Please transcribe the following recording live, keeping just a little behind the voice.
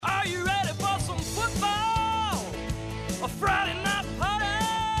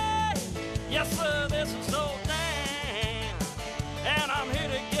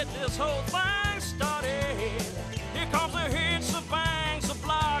this whole thing started. Here comes the hits, the bangs, the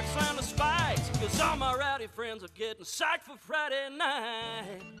blocks, and the spikes. 'Cause all my rowdy friends are getting psyched for Friday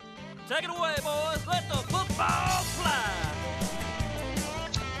night. Take it away, boys. Let the football fly.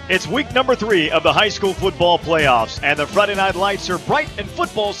 It's week number 3 of the high school football playoffs, and the Friday night lights are bright in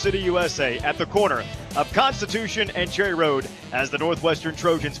Football City, USA, at the corner of Constitution and Cherry Road as the Northwestern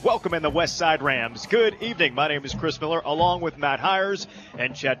Trojans welcome in the Westside Rams. Good evening. My name is Chris Miller, along with Matt Hiers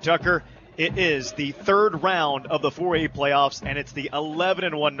and Chet Tucker. It is the third round of the 4A playoffs, and it's the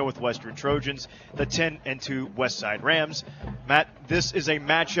 11-1 Northwestern Trojans, the 10-2 Westside Rams. Matt, this is a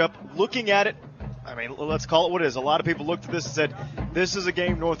matchup. Looking at it, I mean, let's call it what it is. A lot of people looked at this and said, this is a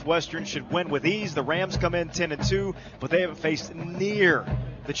game Northwestern should win with ease. The Rams come in 10-2, but they haven't faced near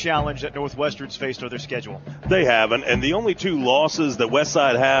the challenge that Northwestern's faced on their schedule. They haven't, and the only 2 losses that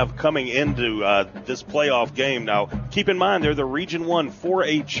Westside have coming into this playoff game. Now, keep in mind, they're the Region 1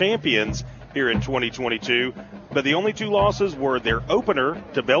 4A champions here in 2022, but the only 2 losses were their opener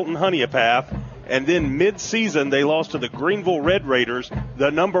to Belton Honeypath, and then mid-season they lost to the Greenville Red Raiders,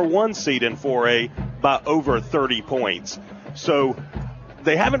 the number 1 seed in 4A, by over 30 points. So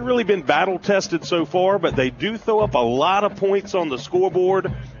they haven't really been battle-tested so far, but they do throw up a lot of points on the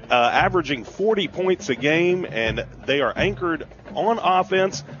scoreboard, averaging 40 points a game, and they are anchored on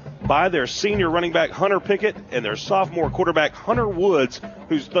offense by their senior running back Hunter Pickett and their sophomore quarterback Hunter Woods,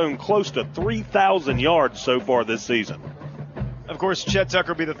 who's thrown close to 3,000 yards so far this season. Of course, Chet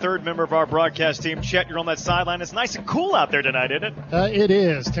Tucker will be the third member of our broadcast team. Chet, you're on that sideline. It's nice and cool out there tonight, isn't it? It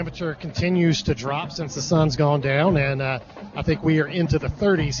is. Temperature continues to drop since the sun's gone down, and I think we are into the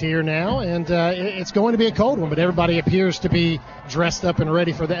 30s here now, and it's going to be a cold one, but everybody appears to be dressed up and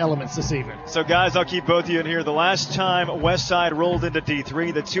ready for the elements this evening. So, guys, I'll keep both of you in here. The last time Westside rolled into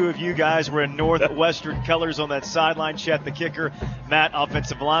D3, the 2 of you guys were in Northwestern colors on that sideline. Chet, the kicker, Matt,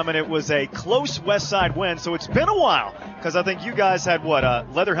 offensive lineman. It was a close Westside win, so it's been a while, because I think you guys had,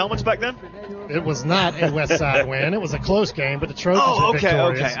 leather helmets back then? It was not a Westside win. It was a close game, but the Trojans were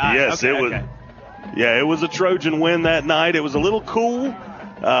victorious. Yes, it was. Yeah, it was a Trojan win that night. It was a little cool.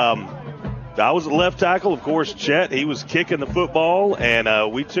 I was at left tackle, of course. Chet, he was kicking the football,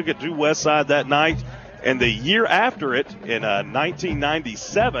 and we took it to Westside that night. And the year after it, in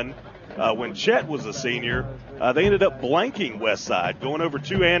 1997, when Chet was a senior, they ended up blanking Westside, going over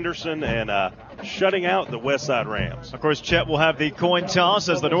to Anderson and shutting out the Westside Rams. Of course, Chet will have the coin toss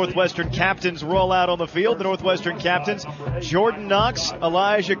as the Northwestern captains roll out on the field. The Northwestern captains, Jordan Knox,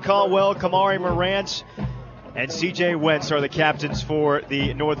 Elijah Caldwell, Kamari Morantz, and C.J. Wentz are the captains for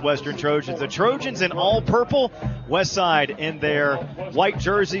the Northwestern Trojans. The Trojans in all purple, Westside in their white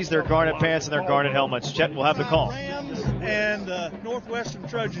jerseys, their garnet pants, and their garnet helmets. Chet will have the call. Rams and Northwestern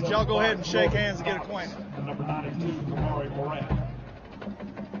Trojans, y'all go ahead and shake hands and get acquainted. Number 92, Kamari Morantz.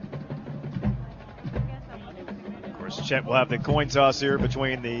 Of course, Chet will have the coin toss here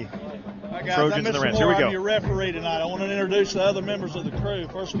between the Guys, Trojans and the Rams. Here we go. I'm your referee tonight. I want to introduce the other members of the crew.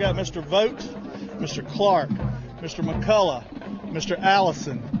 First, we got Mr. Vogt, Mr. Clark, Mr. McCullough, Mr.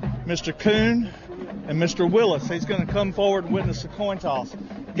 Allison, Mr. Kuhn, and Mr. Willis. He's going to come forward and witness the coin toss.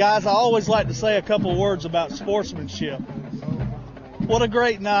 Guys, I always like to say a couple words about sportsmanship. What a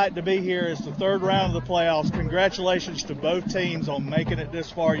great night to be here. It's the third round of the playoffs. Congratulations to both teams on making it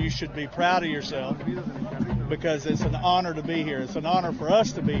this far. You should be proud of yourself because it's an honor to be here. It's an honor for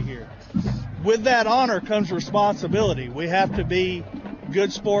us to be here. With that honor comes responsibility. We have to be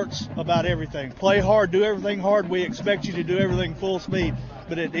good sports about everything. Play hard, do everything hard. We expect you to do everything full speed.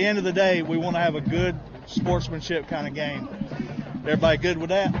 But at the end of the day, we want to have a good sportsmanship kind of game. Everybody good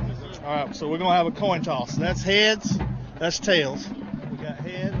with that? All right, so we're going to have a coin toss. That's heads, that's tails. We got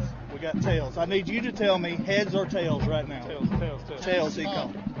heads, we got tails. I need you to tell me heads or tails right now. Tails. Tails,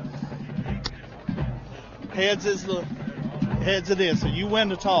 Eco. Heads it is. So you win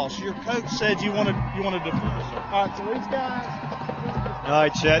the toss. Your coach said you wanted to. All right, so these guys. All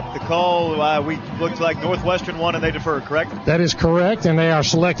right, Chet, the call, we looked like Northwestern won and they deferred, correct? That is correct, and they are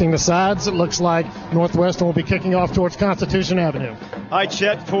selecting the sides. It looks like Northwestern will be kicking off towards Constitution Avenue. All right,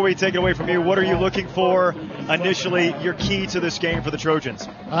 Chet, before we take it away from you, what are you looking for initially, your key to this game for the Trojans?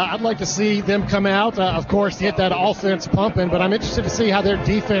 I'd like to see them come out, of course, get that offense pumping, but I'm interested to see how their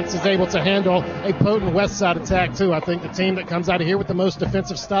defense is able to handle a potent Westside attack, too. I think the team that comes out of here with the most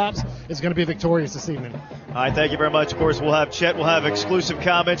defensive stops is going to be victorious this evening. All right, thank you very much. Of course, we'll have Chet. We'll have exclusive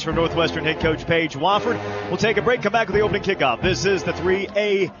comments from Northwestern head coach Paige Wofford. We'll take a break, come back with the opening kickoff. This is the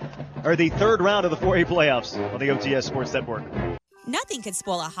the third round of the 4A playoffs on the OTS Sports Network. Nothing could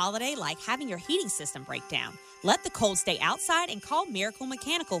spoil a holiday like having your heating system break down. Let the cold stay outside and call Miracle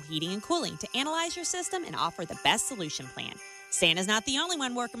Mechanical Heating and Cooling to analyze your system and offer the best solution plan. Santa's not the only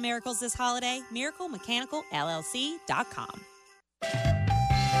one working miracles this holiday. MiracleMechanicalLLC.com.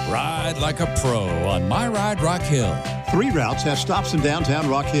 Ride like a pro on My Ride Rock Hill. 3 routes have stops in downtown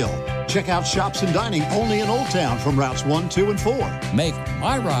Rock Hill. Check out shops and dining only in Old Town from routes 1, 2, and 4. Make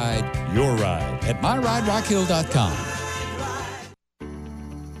My Ride your ride at MyRideRockHill.com.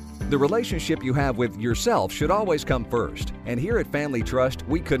 The relationship you have with yourself should always come first. And here at Family Trust,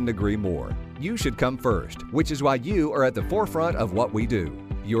 we couldn't agree more. You should come first, which is why you are at the forefront of what we do.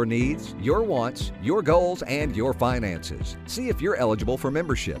 Your needs, your wants, your goals, and your finances. See if you're eligible for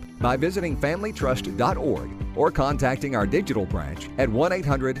membership by visiting FamilyTrust.org or contacting our digital branch at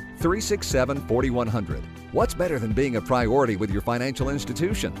 1-800-367-4100. What's better than being a priority with your financial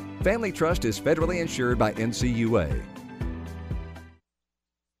institution? Family Trust is federally insured by NCUA.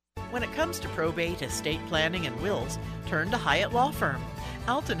 When it comes to probate, estate planning, and wills, turn to Hyatt Law Firm.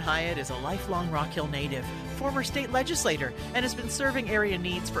 Alton Hyatt is a lifelong Rock Hill native, former state legislator, and has been serving area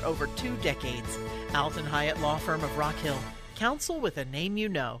needs for over 2 decades. Alton Hyatt Law Firm of Rock Hill. Counsel with a name you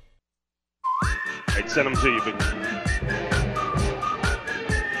know. I'd send them to you, but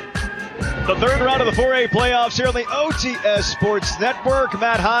The third round of the 4A playoffs here on the OTS Sports Network.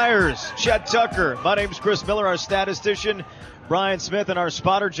 Matt Hiers, Chet Tucker. My name's Chris Miller, our statistician. Brian Smith and our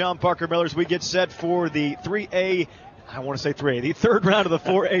spotter, John Parker Millers. We get set for the 3A. I want to say 3A, the third round of the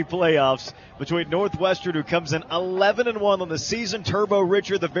 4A playoffs between Northwestern, who comes in 11-1 on the season. Turbo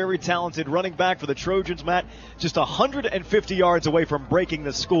Richard, the very talented running back for the Trojans, Matt, just 150 yards away from breaking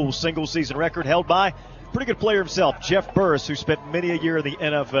the school single-season record held by pretty good player himself, Jeff Burris, who spent many a year in the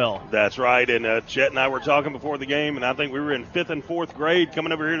NFL. That's right, and Chet and I were talking before the game, and I think we were in 5th and 4th grade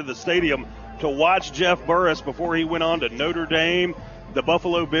coming over here to the stadium to watch Jeff Burris before he went on to Notre Dame, the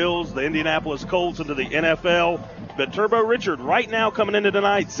Buffalo Bills, the Indianapolis Colts, into the NFL. But Turbo Richard right now coming into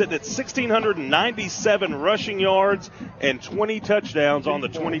tonight sitting at 1,697 rushing yards and 20 touchdowns on the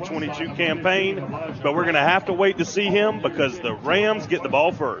 2022 campaign. But we're going to have to wait to see him because the Rams get the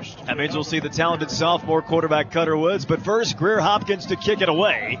ball first. That means we'll see the talented sophomore quarterback Cutter Woods. But first, Greer Hopkins to kick it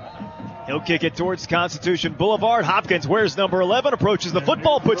away. He'll kick it towards Constitution Boulevard. Hopkins wears number 11, approaches the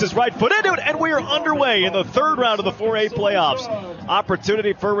football, puts his right foot into it, and we are underway in the third round of the 4A playoffs.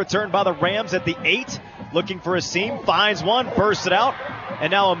 Opportunity for a return by the Rams at the 8. Looking for a seam, finds one, bursts it out,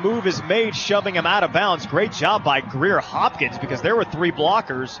 and now a move is made, shoving him out of bounds. Great job by Greer Hopkins because there were 3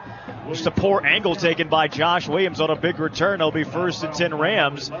 blockers. Just a poor angle taken by Josh Williams on a big return. They'll be 1st and 10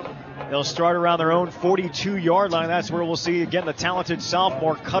 Rams. They'll start around their own 42-yard line. That's where we'll see, again, the talented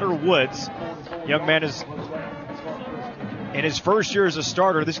sophomore Cutter Woods. Young man is in his first year as a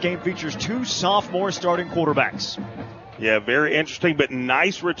starter. This game features 2 sophomore starting quarterbacks. Yeah, very interesting, but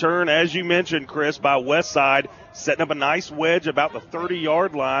nice return, as you mentioned, Chris, by Westside, setting up a nice wedge about the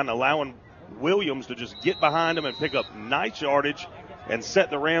 30-yard line, allowing Williams to just get behind him and pick up nice yardage and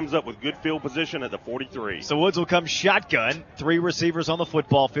set the Rams up with good field position at the 43. So Woods will come shotgun. 3 receivers on the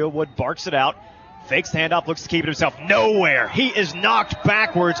football field. Wood barks it out. Fakes the handoff, looks to keep it himself. Nowhere. He is knocked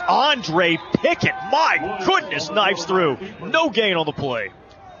backwards. Andre Pickett, my goodness, knifes through. No gain on the play.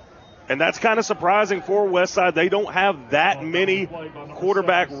 And that's kind of surprising for Westside. They don't have that many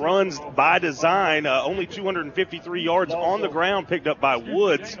quarterback runs by design. Only 253 yards on the ground picked up by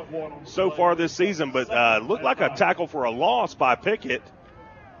Woods so far this season. But looked like a tackle for a loss by Pickett.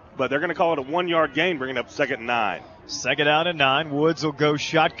 But they're going to call it a 1-yard gain, bringing up 2nd and 9. 2nd down and 9. Woods will go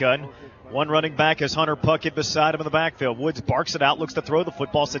shotgun. One running back is Hunter Puckett beside him in the backfield. Woods barks it out, looks to throw the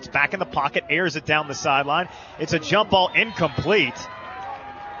football, sits back in the pocket, airs it down the sideline. It's a jump ball, incomplete.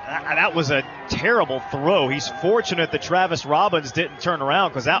 That was a terrible throw. He's fortunate that Travis Robbins didn't turn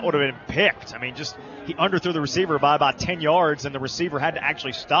around because that would have been picked. I mean, he underthrew the receiver by about 10 yards, and the receiver had to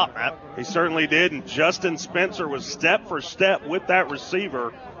actually stop that. He certainly did, and Justin Spencer was step for step with that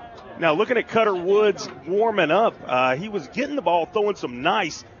receiver. Now, looking at Cutter Woods warming up, he was getting the ball, throwing some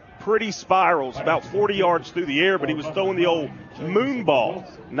nice, pretty spirals, about 40 yards through the air, but he was throwing the old moon ball.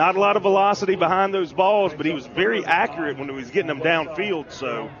 Not a lot of velocity behind those balls, but he was very accurate when he was getting them downfield,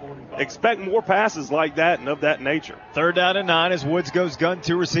 so expect more passes like that and of that nature. 3rd down and 9 as Woods goes gun,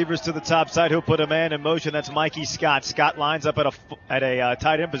 2 receivers to the top side. He'll put a man in motion. That's Mikey Scott. Scott lines up at a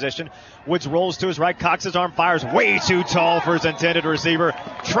tight end position. Woods rolls to his right, cocks his arm, fires way too tall for his intended receiver.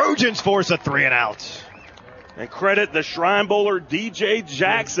 Trojans force a 3 and out. And credit the Shrine Bowler DJ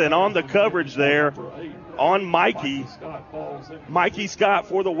Jackson on the coverage there on Mikey. Mikey Scott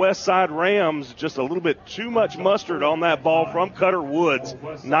for the Westside Rams. Just a little bit too much mustard on that ball from Cutter Woods.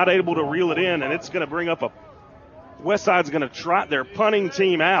 Not able to reel it in, and it's going to bring up a Westside's going to trot their punting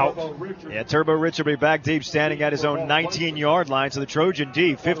team out. Yeah, Turbo Richard will be back deep, standing at his own 19-yard line. So the Trojan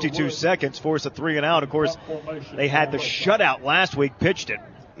D, 52 seconds, forced a 3 and out. Of course, they had the shutout last week, pitched it.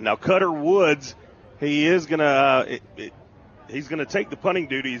 Now Cutter Woods, he's going to take the punting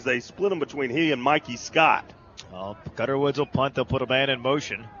duties. They split them between he and Mikey Scott. Cutter Woods will punt. They'll put a man in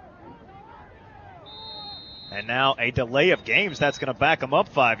motion. And now a delay of games. That's going to back them up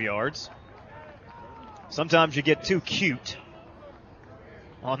 5 yards. Sometimes you get too cute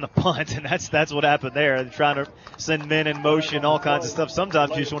on the punt, and that's what happened there. They're trying to send men in motion, all kinds of stuff.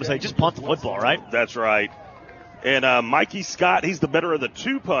 Sometimes you just want to say, just punt the football, right? That's right. And Mikey Scott, he's the better of the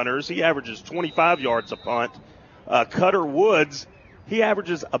two punters. He averages 25 yards a punt. Cutter Woods, he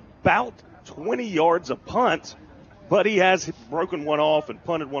averages about 20 yards a punt, but he has broken one off and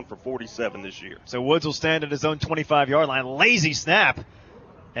punted one for 47 this year. So Woods will stand at his own 25-yard line. Lazy snap.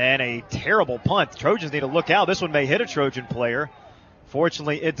 And a terrible punt. The Trojans need to look out. This one may hit a Trojan player.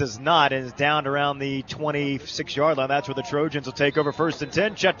 Fortunately, it does not. It is down around the 26-yard line. That's where the Trojans will take over 1st and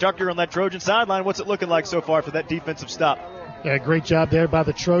 10. Chet Tucker on that Trojan sideline. What's it looking like so far for that defensive stop? Yeah, great job there by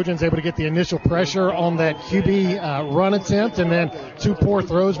the Trojans, able to get the initial pressure on that QB run attempt, and then 2 poor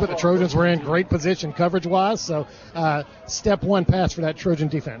throws, but the Trojans were in great position coverage-wise. So step 1 pass for that Trojan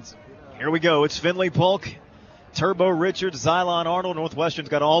defense. Here we go. It's Finley Polk, Turbo Richards, Xylon Arnold. Northwestern's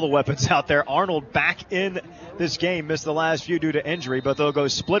got all the weapons out there. Arnold back in this game, missed the last few due to injury, but they'll go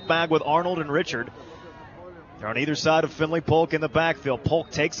split bag with Arnold and Richard. They're on either side of Finley Polk in the backfield.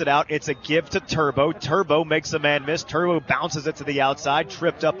 Polk takes it out. It's a give to Turbo. Turbo makes a man miss. Turbo bounces it to the outside,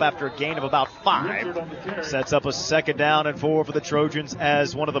 tripped up after a gain of about 5. Sets up a 2nd down and 4 for the Trojans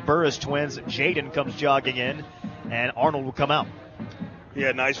as one of the Burris twins, Jaden, comes jogging in, and Arnold will come out.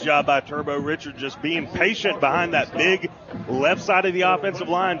 Yeah, nice job by Turbo Richard, just being patient behind that big left side of the offensive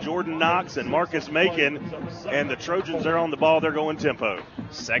line, Jordan Knox and Marcus Macon. And the Trojans are on the ball. They're going tempo.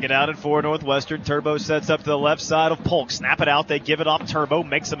 2nd down and 4, Northwestern. Turbo sets up to the left side of Polk. Snap it out. They give it off. Turbo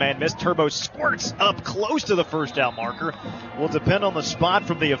makes a man miss. Turbo squirts up close to the 1st down marker. Will depend on the spot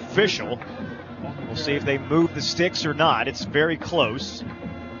from the official. We'll see if they move the sticks or not. It's very close.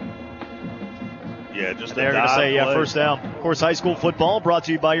 Yeah, just they're going to say, 1st down. Of course, high school football brought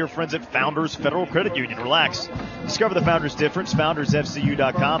to you by your friends at Founders Federal Credit Union. Relax. Discover the Founders difference,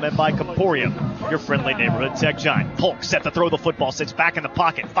 foundersfcu.com, and by Comporium, your friendly neighborhood tech giant. Polk set to throw the football, sits back in the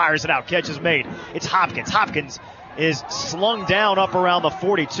pocket, fires it out, catch is made. It's Hopkins. Hopkins is slung down up around the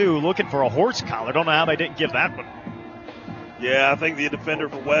 42, looking for a horse collar. Don't know how they didn't give that one. Yeah, I think the defender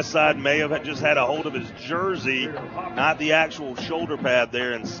for Westside may have just had a hold of his jersey, not the actual shoulder pad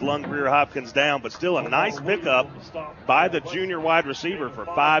there, and slung Greer Hopkins down, but still a nice pickup by the junior wide receiver for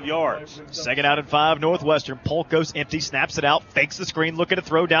 5 yards. 2nd out and 5, Northwestern. Polk goes empty, snaps it out, fakes the screen, looking to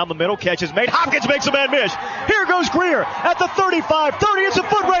throw down the middle, catch is made. Hopkins makes a man miss. Here goes Greer at the 35, 30, it's a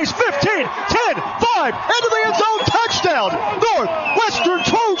foot race, 15, 10, 5, into the end zone, touchdown. Northwestern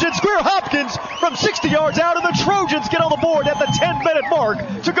Trojans, Greer Hopkins from 60 yards out, and the Trojans get on the board at the 10-minute mark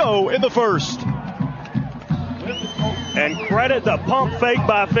to go in the 1st. And credit the pump fake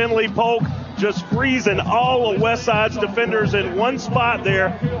by Finley Polk, just freezing all of Westside's defenders in one spot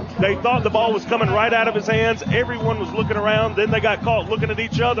there. They thought the ball was coming right out of his hands. Everyone was looking around. Then they got caught looking at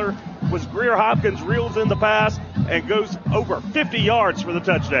each other. Was Greer Hopkins reels in the pass and goes over 50 yards for the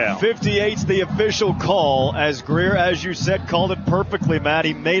touchdown. 58's the official call, as Greer, as you said, called it perfectly, Matt.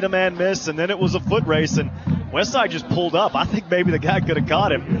 He made a man miss, and then it was a foot race, and Westside just pulled up. I think maybe the guy could have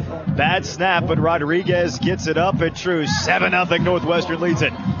caught him. Bad snap, but Rodriguez gets it up and true. 7-0 Northwestern leads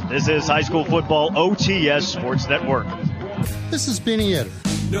it. This is high school football OTS Sports Network. This is Benny Etter.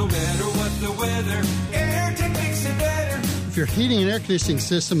 No matter what the weather, AirTech makes it better. If your heating and air conditioning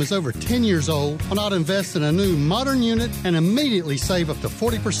system is over 10 years old, why not invest in a new modern unit and immediately save up to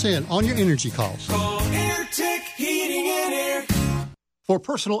 40% on your energy costs? Call AirTech Heating and Air. For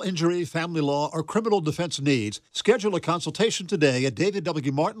personal injury, family law, or criminal defense needs, schedule a consultation today at David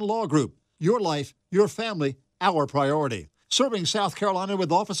W. Martin Law Group. Your life, your family, our priority. Serving South Carolina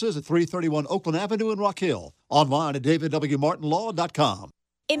with offices at 331 Oakland Avenue in Rock Hill. Online at davidwmartinlaw.com.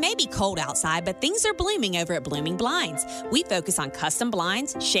 It may be cold outside, but things are blooming over at Blooming Blinds. We focus on custom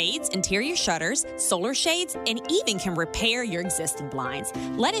blinds, shades, interior shutters, solar shades, and even can repair your existing blinds.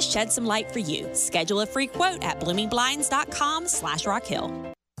 Let us shed some light for you. Schedule a free quote at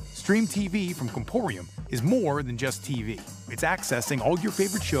bloomingblinds.com/Rockhill. Stream TV from Comporium is more than just TV. It's accessing all your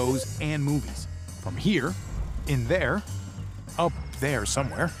favorite shows and movies. From here, in there, up there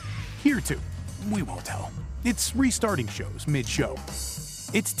somewhere, here to, we won't tell. It's restarting shows mid-show.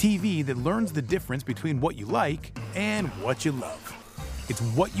 It's TV that learns the difference between what you like and what you love. It's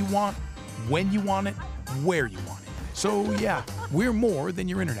what you want, when you want it, where you want it. So yeah, we're more than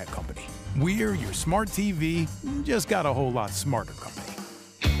your internet company. We're your smart TV, just got a whole lot smarter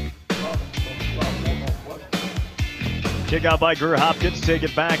company. Kick out by Greer Hopkins, take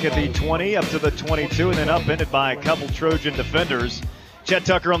it back at the 20 up to the 22, and then upended by a couple Trojan defenders. Chet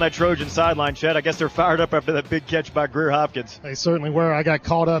Tucker on that Trojan sideline. Chet, I guess they're fired up after that big catch by Greer Hopkins. They certainly were. I got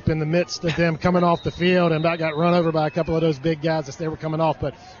caught up in the midst of them coming off the field and about got run over by a couple of those big guys as they were coming off.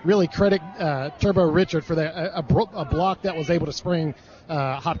 But really credit Turbo Richard for that, a block that was able to spring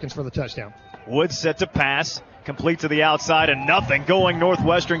Hopkins for the touchdown. Woods set to pass, complete to the outside, and nothing going.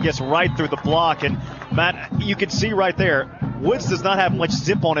 Northwestern gets right through the block, and Matt, you can see right there, Woods does not have much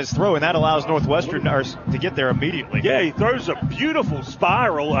zip on his throw, and that allows Northwestern to get there immediately. Yeah, he throws a beautiful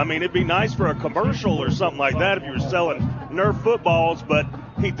spiral. I mean, it'd be nice for a commercial or something like that if you were selling Nerf footballs, but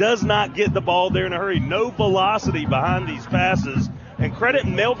he does not get the ball there in a hurry. No velocity behind these passes. And credit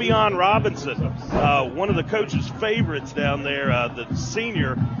Melvion Robinson, one of the coach's favorites down there, the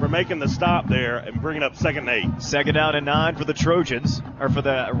senior, for making the stop there and bringing up 2nd and 8. 2nd down and 9 for the Trojans, or for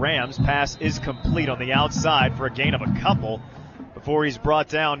the Rams. Pass is complete on the outside for a gain of a couple before he's brought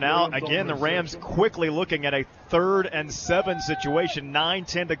down. Now, again, the Rams quickly looking at a 3rd and 7 situation,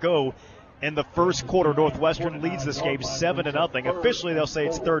 9:10 to go in the first quarter. Northwestern leads this game 7-0. Officially, they'll say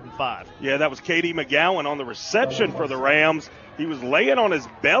it's 3rd and 5. Yeah, that was K.D. McGowan on the reception for the Rams. He was laying on his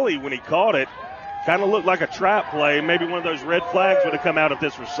belly when he caught it. Kind of looked like a trap play. Maybe one of those red flags would have come out if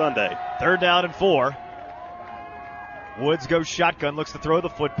this was Sunday. 3rd down and 4. Woods goes shotgun, looks to throw the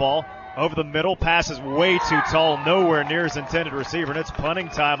football. Over the middle, pass is way too tall, nowhere near his intended receiver, and it's punting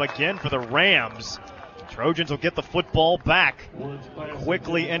time again for the Rams. Trojans will get the football back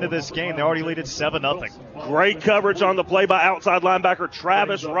quickly into this game. They already lead at 7-0. Great coverage on the play by outside linebacker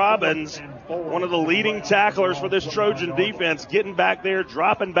Travis Robbins, one of the leading tacklers for this Trojan defense, getting back there,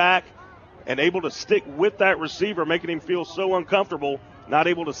 dropping back, and able to stick with that receiver, making him feel so uncomfortable, not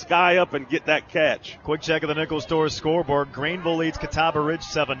able to sky up and get that catch. Quick check of the Nickel Stores scoreboard. Greenville leads Catawba Ridge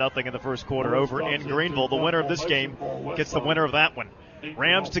 7-0 in the first quarter over in Greenville. The winner of this game gets the winner of that one.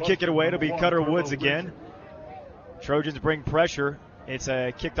 Rams to kick it away. It'll be Cutter Woods again. Trojans bring pressure. It's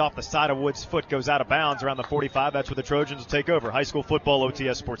kicked off the side of Woods' foot, goes out of bounds around the 45. That's where the Trojans will take over. High school football,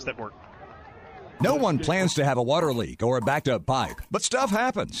 OTS Sports Network. No one plans to have a water leak or a backed-up pipe, but stuff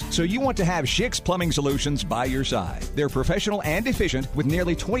happens. So you want to have Schick's Plumbing Solutions by your side. They're professional and efficient with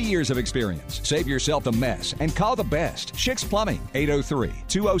nearly 20 years of experience. Save yourself the mess and call the best. Schick's Plumbing,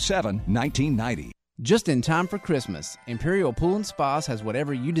 803-207-1990. Just in time for Christmas, Imperial Pool and Spas has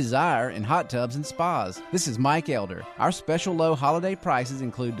whatever you desire in hot tubs and spas. This is Mike Elder. Our special low holiday prices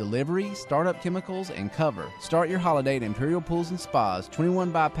include delivery, startup chemicals, and cover. Start your holiday at Imperial Pools and Spas,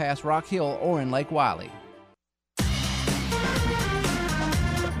 21 Bypass Rock Hill or in Lake Wiley.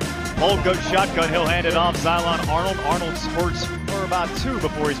 Polk goes shotgun. He'll hand it off. Xylon Arnold. Arnold spurts for about 2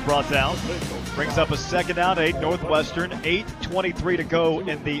 before he's brought down. Brings up a 2nd down, 8 Northwestern. 8:23 to go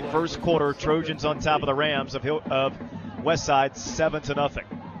in the first quarter. Trojans on top of the Rams of Westside, 7-0.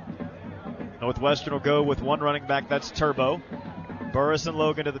 Northwestern will go with one running back. That's Turbo. Burris and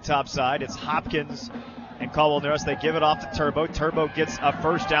Logan to the top side. It's Hopkins and Caldwell Norris. They give it off to Turbo. Turbo gets a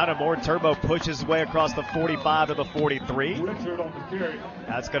first down and more. Turbo pushes his way across the 45 to the 43.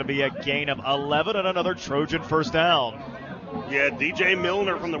 That's going to be a gain of 11 and another Trojan first down. Yeah, DJ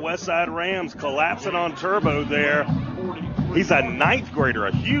Milner from the Westside Rams collapsing on Turbo there. He's a 9th grader,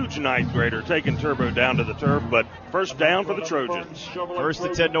 a huge 9th grader, taking Turbo down to the turf, but first down for the Trojans. 1st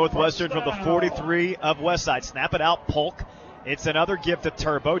and 10 Northwestern from the 43 of Westside. Snap it out, Polk. It's another give to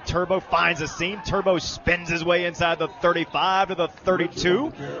Turbo. Turbo finds a seam. Turbo spins his way inside the 35 to the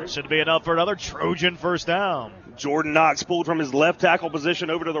 32. Should be enough for another Trojan first down. Jordan Knox pulled from his left tackle position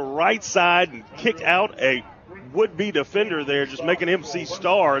over to the right side and kicked out a would-be defender there, just making him see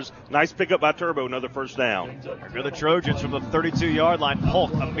stars. Nice pickup by Turbo, another first down. For the Trojans from the 32-yard line,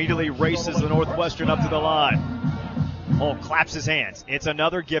 Polk immediately races the Northwestern up to the line. Polk claps his hands. It's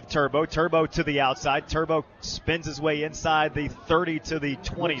another give Turbo. Turbo to the outside. Turbo spins his way inside the 30 to the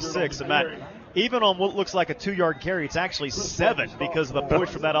 26. And Matt, even on what looks like a 2-yard carry, it's actually 7 because of the push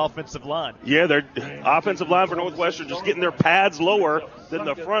from that offensive line. Yeah, their offensive line for Northwestern just getting their pads lower than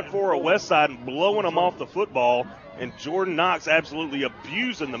the front 4 of Westside and blowing them off the football. And Jordan Knox absolutely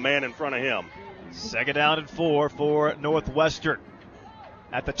abusing the man in front of him. 2nd down and 4 for Northwestern.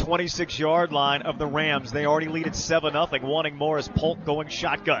 At the 26-yard line of the Rams, they already lead at 7-0, wanting more as Polk going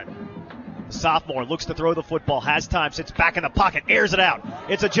shotgun. sophomore looks to throw the football, has time, sits back in the pocket, airs it out.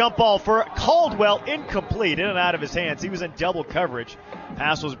 It's a jump ball for Caldwell, incomplete, in and out of his hands. He was in double coverage.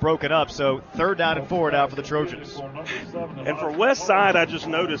 Pass was broken up, so 3rd down and 4 now for the Trojans. And for Westside, I just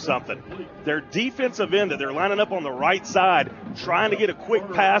noticed something. Their defensive end that they're lining up on the right side, trying to get a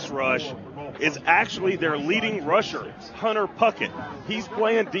quick pass rush, is actually their leading rusher, Hunter Puckett. He's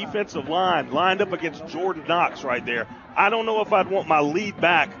playing defensive line, lined up against Jordan Knox right there. I don't know if I'd want my lead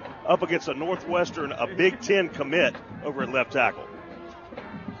back up against a Northwestern, a Big Ten commit over at left tackle.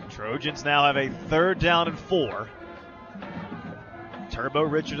 Trojans now have a 3rd down and 4. Turbo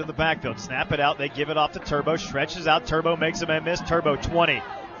Richard in the backfield. Snap it out. They give it off to Turbo. Stretches out. Turbo makes a man miss. Turbo 20,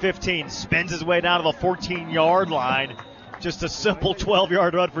 15. Spins his way down to the 14-yard line. Just a simple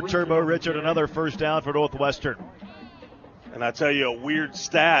 12-yard run for Turbo Richard. Another 1st down for Northwestern. And I tell you a weird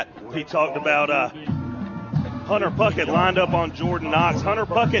stat. We talked about Hunter Puckett lined up on Jordan Knox. Hunter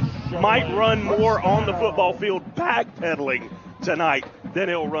Puckett might run more on the football field backpedaling tonight than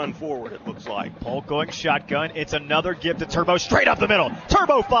he'll run forward, it looks like. Polk going shotgun. It's another give to Turbo, straight up the middle.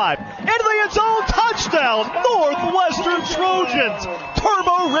 Turbo 5, into the end zone, touchdown, Northwestern Trojans.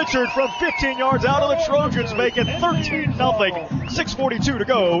 Turbo Richard from 15 yards out of the Trojans, make it 13-0. 6:42 to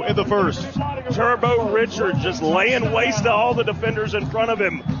go in the 1st. Turbo Richard just laying waste to all the defenders in front of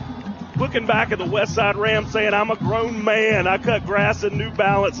him. Looking back at the Westside Rams saying, I'm a grown man. I cut grass in New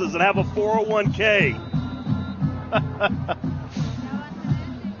Balances and have a 401k.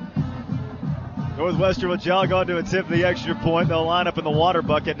 Northwestern will jog on to attempt the extra point. They'll line up in the water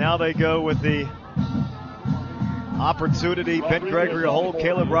bucket. Now they go with the opportunity. Ben Gregory to hold,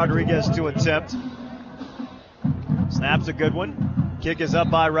 Caleb Rodriguez to attempt. Snap's a good one. Kick is up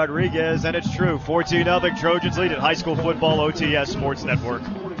by Rodriguez, and it's true. 14-0 Trojans lead at High School Football OTS Sports Network.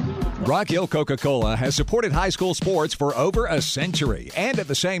 Rock Hill Coca-Cola has supported high school sports for over a century. And at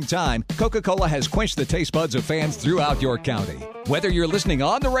the same time, Coca-Cola has quenched the taste buds of fans throughout your county. Whether you're listening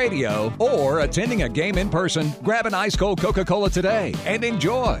on the radio or attending a game in person, grab an ice cold Coca-Cola today and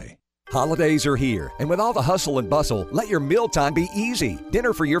enjoy. Holidays are here, and with all the hustle and bustle, let your mealtime be easy.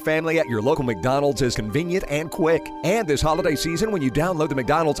 Dinner for your family at your local McDonald's is convenient and quick. And this holiday season, when you download the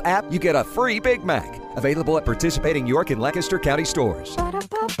McDonald's app, you get a free Big Mac. Available at participating York and Lancaster County stores.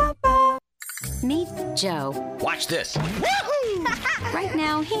 Meet Joe. Watch this. Right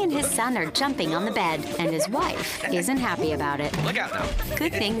now, he and his son are jumping on the bed, and his wife isn't happy about it. Look out now.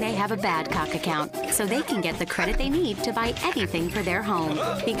 Good thing they have a Badcock account, so they can get the credit they need to buy anything for their home.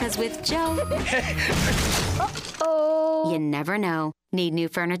 Because with Joe, you never know. Need new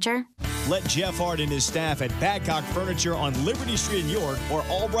furniture? Let Jeff Hart and his staff at Badcock Furniture on Liberty Street in York or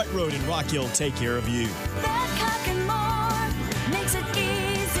Albright Road in Rock Hill take care of you. Badcock and more makes it easy.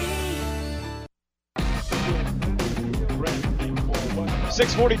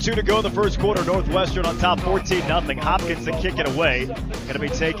 6:42 to go in the 1st quarter. Northwestern on top 14-0. Hopkins to kick it away. Going to be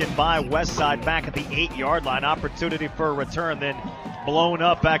taken by Westside back at the 8-yard line. Opportunity for a return, then blown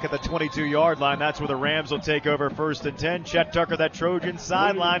up back at the 22-yard line. That's where the Rams will take over 1st and 10. Chet Tucker, that Trojan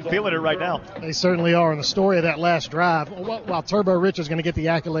sideline, feeling it right now. They certainly are. And the story of that last drive, while Turbo Richard's going to get the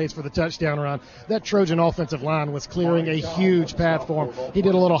accolades for the touchdown run, that Trojan offensive line was clearing a huge path for him. He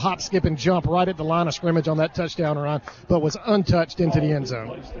did a little hop, skip, and jump right at the line of scrimmage on that touchdown run, but was untouched into the end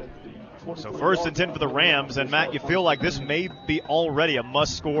zone. So 1st and 10 for the Rams. And, Matt, you feel like this may be already a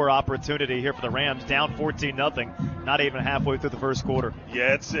must-score opportunity here for the Rams, down 14-0, not even halfway through the 1st quarter.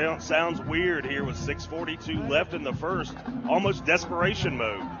 Yeah, it sounds weird here with 6:42 left in the 1st. Almost desperation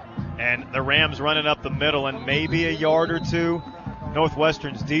mode. And the Rams running up the middle, and maybe a yard or two.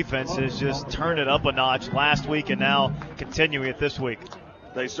 Northwestern's defense has just turned it up a notch last week and now continuing it this week.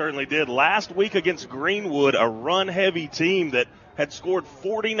 They certainly did. Last week against Greenwood, a run-heavy team that had scored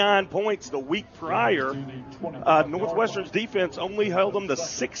 49 points the week prior. Northwestern's defense only held them to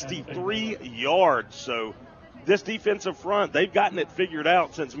 63 yards. So this defensive front, they've gotten it figured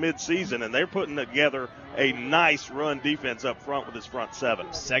out since midseason, and they're putting together a nice run defense up front with this front seven.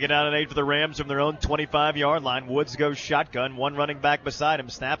 2nd down and 8 for the Rams from their own 25-yard line. Woods goes shotgun, one running back beside him.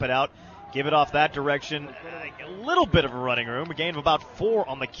 Snap it out, give it off that direction. A little bit of a running room, a gain of about 4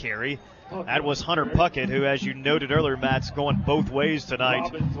 on the carry. That was Hunter Puckett, who, as you noted earlier, Matt's going both ways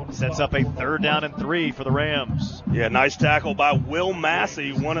tonight. Sets up a 3rd down and 3 for the Rams. Yeah, nice tackle by Will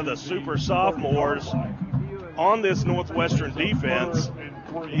Massey, one of the super sophomores on this Northwestern defense.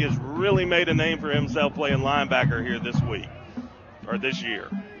 He has really made a name for himself playing linebacker here this week, or this year.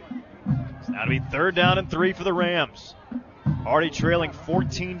 It's now to be 3rd down and 3 for the Rams. Already trailing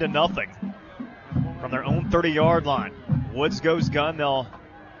 14-0 from their own 30-yard line. Woods goes gun. They'll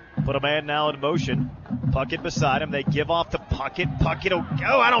Put a man now in motion. Puckett beside him. They give off to Puckett. Puckett will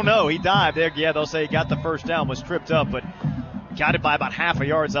go. I don't know. He dived there. Yeah, they'll say he got the first down, was tripped up, but got it by about half a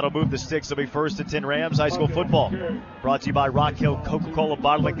yard. That'll move the sticks. It'll be 1st and 10 Rams. High school football. Brought to you by Rock Hill Coca-Cola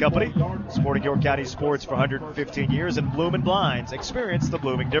Bottling Company. Supporting York County sports for 115 years. And Blooming Blinds. Experience the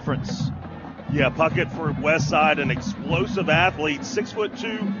blooming difference. Yeah, Puckett for Westside, an explosive athlete,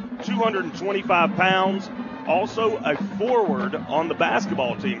 6'2", 225 pounds. Also a forward on the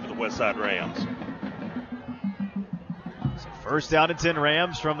basketball team for the Westside Rams. So 1st down and 10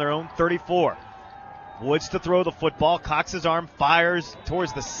 Rams from their own 34. Woods to throw the football. Cocks his arm, fires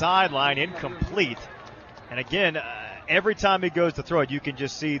towards the sideline, incomplete. And again, every time he goes to throw it, you can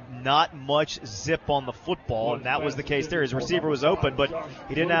just see not much zip on the football, and that was the case there. His receiver was open, but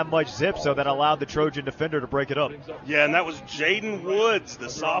he didn't have much zip, so that allowed the Trojan defender to break it up. Yeah, and that was Jaden Woods, the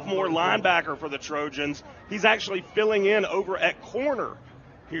sophomore linebacker for the Trojans. He's actually filling in over at corner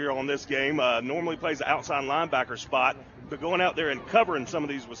here on this game. Normally plays the outside linebacker spot, but going out there and covering some of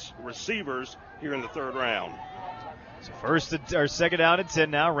these receivers here in the 3rd round. So 2nd down and 10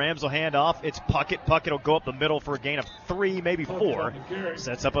 now. Rams will hand off. It's Puckett. Puckett will go up the middle for a gain of 3, maybe 4.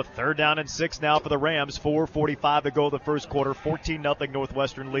 Sets up a 3rd down and 6 now for the Rams. 4:45 to go the first quarter. 14-0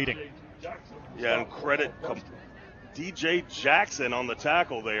 Northwestern leading. Yeah, and credit DJ Jackson on the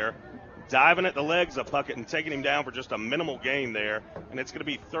tackle there. Diving at the legs of Puckett and taking him down for just a minimal gain there. And it's going to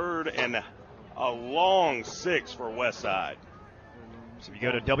be 3rd and a long 6 for Westside. So if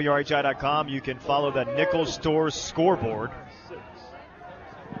you go to WRHI.com, you can follow the Nichols Store scoreboard.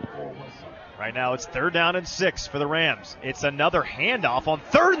 Right now it's 3rd down and 6 for the Rams. It's another handoff on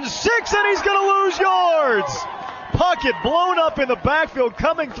 3rd and 6, and he's going to lose yards. Puckett blown up in the backfield.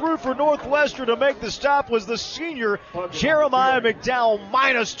 Coming through for Northwestern to make the stop was the senior Jeremiah McDowell,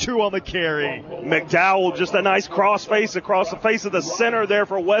 -2 on the carry. McDowell, just a nice cross face across the face of the center there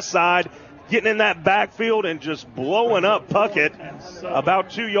for Westside. Getting in that backfield and just blowing up Puckett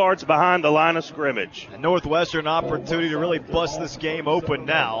about 2 yards behind the line of scrimmage. A Northwestern opportunity to really bust this game open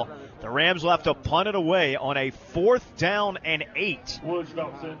now. The Rams will have to punt it away on a 4th down and 8.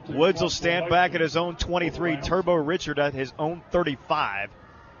 Woods will stand back at his own 23. Turbo Richard at his own 35.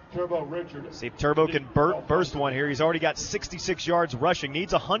 See if Turbo can burst one here. He's already got 66 yards rushing.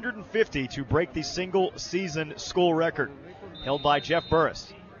 Needs 150 to break the single-season school record held by Jeff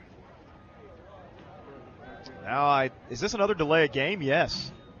Burris. Now, is this another delay of game?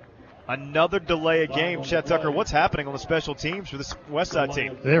 Yes. Another delay of game. Chet Tucker, what's happening on the special teams for this Westside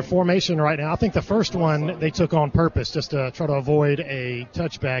team? Their formation right now, I think the first one they took on purpose just to try to avoid a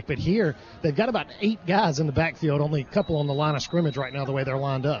touchback. But here, they've got about 8 guys in the backfield, only a couple on the line of scrimmage right now the way they're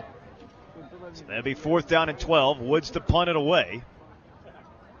lined up. So that'll be 4th down and 12. Woods to punt it away.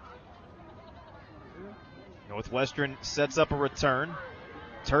 Northwestern sets up a return.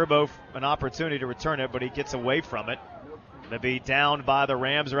 Turbo an opportunity to return it, but he gets away from it. They'll be down by the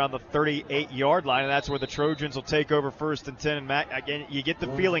Rams around the 38-yard line, and that's where the Trojans will take over 1st and 10. And Matt, again, you get the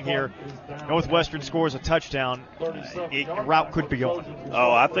feeling here, Northwestern scores a touchdown, route could be on.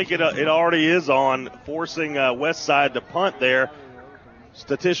 Oh, I think it already is on, forcing Westside to punt there.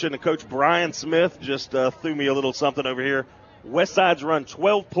 Statistician and Coach Brian Smith just threw me a little something over here. Westside's run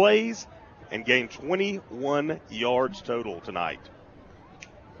 12 plays and gained 21 yards total tonight.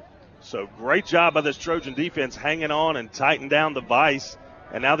 So great job by this Trojan defense hanging on and tightening down the vice.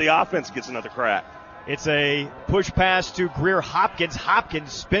 And now the offense gets another crack. It's a push pass to Greer Hopkins.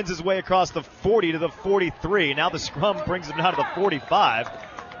 Hopkins spins his way across the 40 to the 43. Now the scrum brings him down to the 45.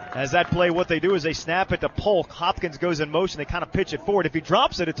 As that play, what they do is they snap it to Polk. Hopkins goes in motion. They kind of pitch it forward. If he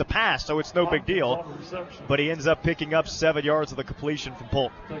drops it, it's a pass, so it's no big deal. But he ends up picking up 7 yards of the completion from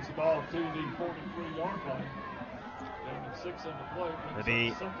Polk. Takes the ball to the 43-yard line. It'll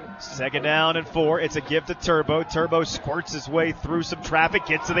be 2nd down and 4. It's a give to Turbo. Turbo squirts his way through some traffic,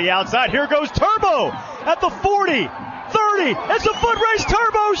 gets to the outside. Here goes Turbo at the 40, 30. It's a foot race.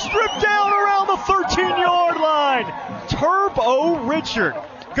 Turbo stripped down around the 13-yard line. Turbo Richard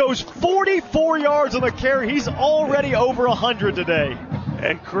goes 44 yards on the carry. He's already over 100 today.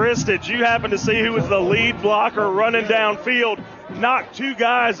 And Chris, did you happen to see who was the lead blocker running downfield? Knocked 2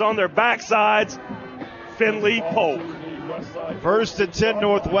 guys on their backsides. Finley Polk. 1st and 10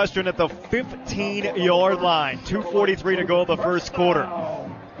 Northwestern at the 15-yard line. 2:43 to go in the first quarter.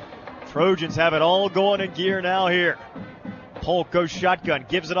 Trojans have it all going in gear now here. Polk goes shotgun,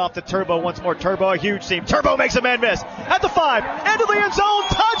 gives it off to Turbo once more. Turbo, a huge seam. Turbo makes a man miss. At the 5, into the end zone,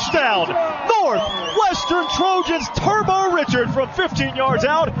 touchdown! Northwestern Trojans, Turbo Richard from 15 yards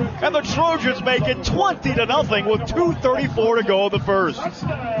out, and the Trojans make it 20-0 with 2:34 to go in the first.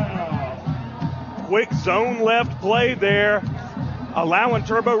 Quick zone left play there. allowing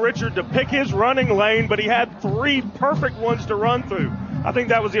Turbo Richard to pick his running lane, but he had 3 perfect ones to run through. I think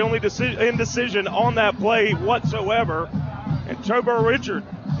that was the only indecision on that play whatsoever. And Turbo Richard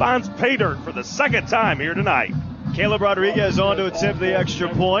finds pay dirt for the second time here tonight. Caleb Rodriguez on to attempt the extra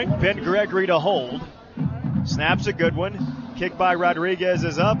point. Ben Gregory to hold. Snaps a good one. Kick by Rodriguez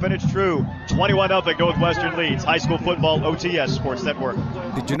is up, and it's true. 21-0 Northwestern leads. High school football OTS Sports Network.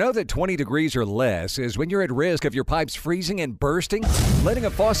 Did you know that 20 degrees or less is when you're at risk of your pipes freezing and bursting? Letting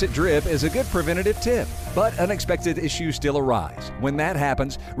a faucet drip is a good preventative tip, but unexpected issues still arise. When that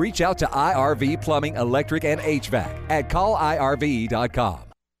happens, reach out to IRV Plumbing, Electric, and HVAC at callirv.com.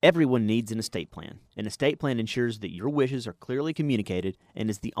 Everyone needs an estate plan. An estate plan ensures that your wishes are clearly communicated and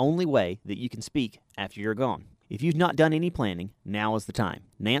is the only way that you can speak after you're gone. If you've not done any planning, now is the time.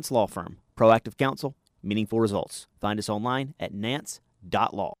 Nance Law Firm. Proactive counsel, meaningful results. Find us online at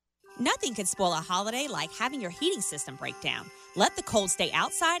nance.law. Nothing could spoil a holiday like having your heating system break down. Let the cold stay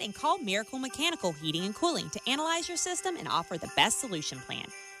outside and call Miracle Mechanical Heating and Cooling to analyze your system and offer the best solution plan.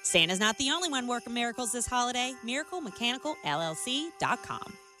 Santa's not the only one working miracles this holiday.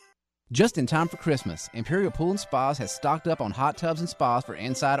 MiracleMechanicalLLC.com. Just in time for Christmas, Imperial Pool & Spas has stocked up on hot tubs and spas for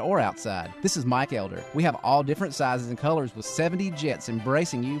inside or outside. This is Mike Elder. We have all different sizes and colors with 70 jets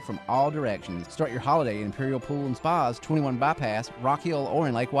embracing you from all directions. Start your holiday at Imperial Pool & Spas, 21 Bypass, Rock Hill, or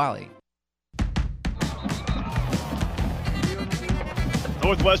in Lake Wiley.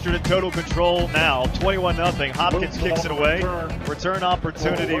 Northwestern in total control now, 21-0. Hopkins kicks it away. Return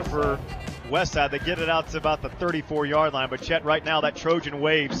opportunity for Westside. They get it out to about the 34-yard line, but Chet, right now that Trojan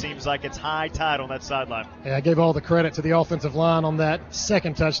wave seems like it's high tide on that sideline. Yeah, I gave all the credit to the offensive line on that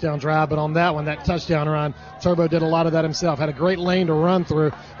second touchdown drive, but on that one, that touchdown run, Turbo did a lot of that himself. Had a great lane to run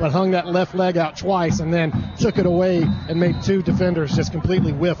through, but hung that left leg out twice and then took it away and made 2 defenders just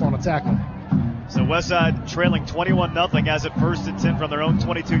completely whiff on a tackle. So Westside trailing 21-0 as it 1st and 10 from their own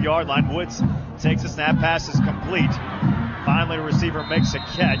 22-yard line. Woods takes a snap, pass is complete. Finally, the receiver makes a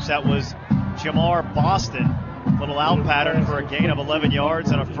catch. That was Jamar Boston. Little out pattern for a gain of 11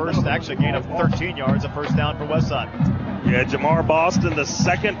 yards and a gain of 13 yards, a first down for Westside. Yeah, Jamar Boston, the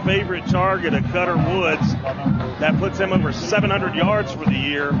second favorite target of Cutter Woods. That puts him over 700 yards for the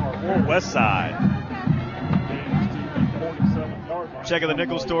year for Westside. Checking the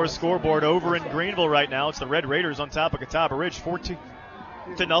Nickel Store scoreboard over in Greenville right now. It's the Red Raiders on top of Catawba Ridge,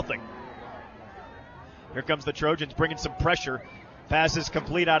 14-0. Here comes the Trojans bringing some pressure. Pass is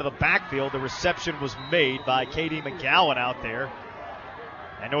complete out of the backfield. The reception was made by K.D. McGowan out there.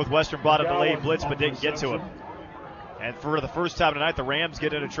 And Northwestern brought a delayed blitz but didn't get to him. And for the first time tonight, the Rams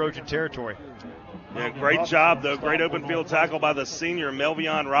get into Trojan territory. Yeah, great job, though. Great open field tackle by the senior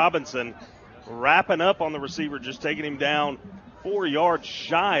Melvion Robinson. Wrapping up on the receiver, just taking him down 4 yards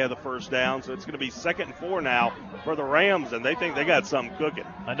shy of the first down. So it's going to be 2nd and 4 now for the Rams, and they think they got something cooking.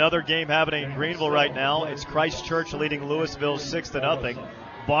 Another game happening in Greenville right now. It's Christchurch leading Louisville 6-0.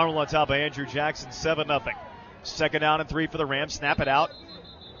 Barnwell on top of Andrew Jackson 7-0. 2nd down and 3 for the Rams. Snap it out.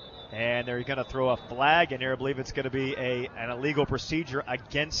 And they're going to throw a flag in here. I believe it's going to be an illegal procedure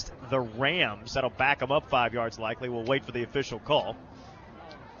against the Rams. That'll back them up 5 yards likely. We'll wait for the official call.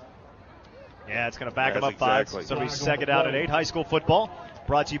 Yeah, it's going to back them up 5. So it'll be 2nd down and 8. High school football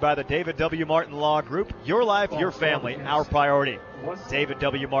brought to you by the David W. Martin Law Group. Your life, your family, our priority.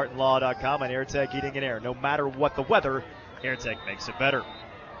 DavidWMartinLaw.com and AirTech Heating and Air. No matter what the weather, AirTech makes it better.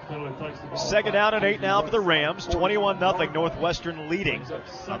 2nd down and 8 now for the Rams. 21-0 Northwestern leading.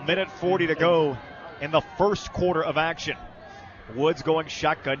 1:40 to go in the first quarter of action. Woods going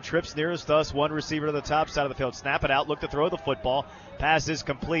shotgun, trips nearest us, one receiver to the top side of the field. Snap it out, look to throw the football. Pass is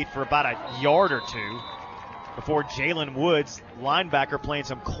complete for about a yard or 2 before Jalen Woods, linebacker, playing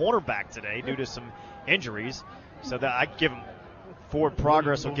some cornerback today due to some injuries. So that I give him forward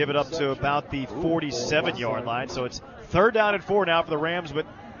progress, will give it up to about the 47-yard line. So it's 3rd down and 4 now for the Rams, but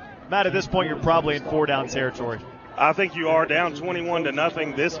Matt, at this point, you're probably in 4-down territory. I think you are down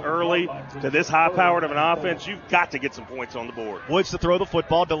 21-0 this early to this high-powered of an offense. You've got to get some points on the board. Woods to throw the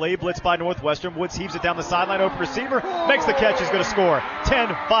football. Delay blitz by Northwestern. Woods heaves it down the sideline. Open receiver. Makes the catch. He's going to score.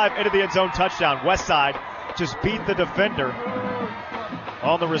 10-5 into the end zone. Touchdown. Westside just beat the defender.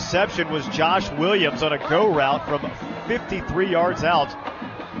 On the reception was Josh Williams on a go route from 53 yards out.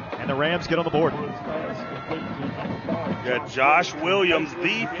 And the Rams get on the board. Yeah, Josh Williams,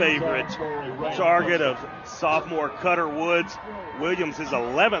 the favorite target of sophomore Cutter Woods. Williams, his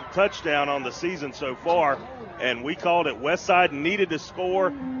 11th touchdown on the season so far, and we called it Westside needed to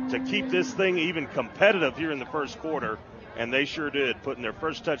score to keep this thing even competitive here in the first quarter, and they sure did, putting their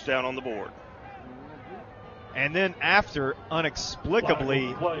first touchdown on the board. And then after, unexplicably,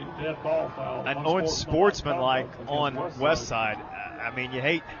 an unsportsmanlike on Westside. I mean, you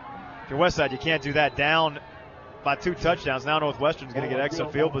hate, if you're Westside, you can't do that. Down by 2 touchdowns. Now Northwestern's going to get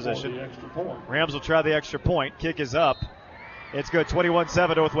extra field position. Rams will try the extra point. Kick is up. It's good.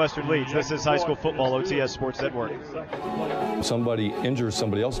 21-7 Northwestern leads. This is High School Football, OTS Sports Network. Somebody injures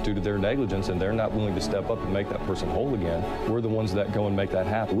somebody else due to their negligence and they're not willing to step up and make that person whole again. We're the ones that go and make that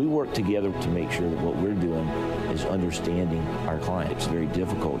happen. We work together to make sure that what we're doing is understanding our client. It's very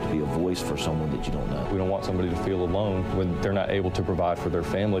difficult to be a voice for someone that you don't know. We don't want somebody to feel alone when they're not able to provide for their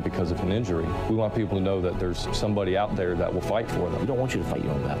family because of an injury. We want people to know that there's somebody out there that will fight for them. We don't want you to fight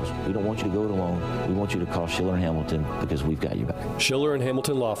your own battles. We don't want you to go it alone. We want you to call Schiller and Hamilton because we've got you back. Schiller and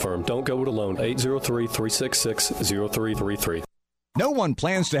Hamilton Law Firm. Don't go it alone. 803-366-0333. No one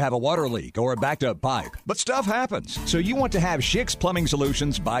plans to have a water leak or a backed-up pipe, but stuff happens. So you want to have Schick's Plumbing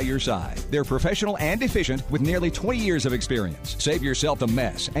Solutions by your side. They're professional and efficient with nearly 20 years of experience. Save yourself the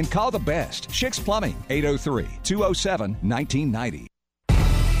mess and call the best. Schick's Plumbing, 803-207-1990.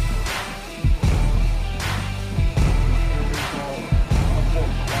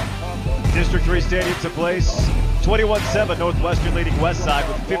 District 3 Stadium to place. 21-7 Northwestern leading Westside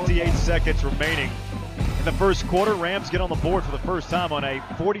with 58 seconds remaining. In the first quarter, Rams get on the board for the first time on a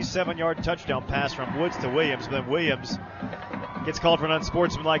 47-yard touchdown pass from Woods to Williams. But then Williams gets called for an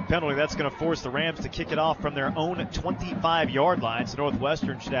unsportsmanlike penalty. That's going to force the Rams to kick it off from their own 25-yard line. So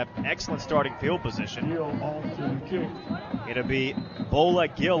Northwestern should have excellent starting field position. It'll be Bola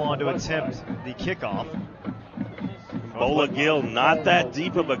Gill on to attempt the kickoff. Bola Gill, not that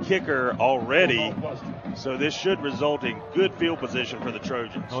deep of a kicker already, so this should result in good field position for the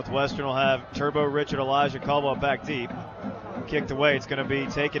Trojans. Northwestern will have Turbo Richard, Elijah Caldwell back deep. Kicked away. It's going to be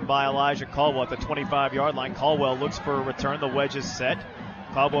taken by Elijah Caldwell at the 25-yard line. Caldwell looks for a return. The wedge is set.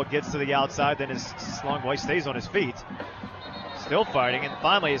 Caldwell gets to the outside, then is slung away, stays on his feet. Still fighting, and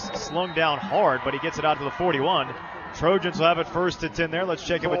finally is slung down hard, but he gets it out to the 41. Trojans will have it first and 10 there. Let's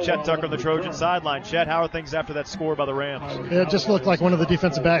check in with Chet Tucker on the Trojan sideline. Chet, how are things after that score by the Rams? It just looked like one of the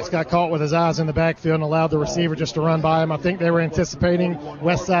defensive backs got caught with his eyes in the backfield and allowed the receiver just to run by him. I think they were anticipating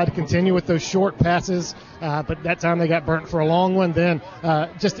Westside to continue with those short passes, but that time they got burnt for a long one. Then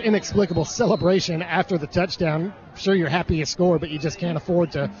just inexplicable celebration after the touchdown. Sure, you're happy you scored, but you just can't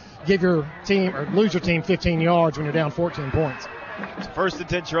afford to give your team or lose your team 15 yards when you're down 14 points. It's first and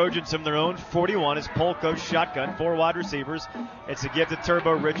 10 Trojans from their own 41 as Polko shotgun, 4 wide receivers. It's a give to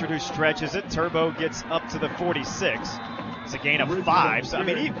Turbo Richard, who stretches it. Turbo gets up to the 46. It's a gain of 5. So, I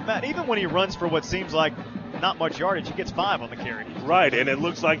mean, even when he runs for what seems like not much yardage, he gets 5 on the carry. Right, and it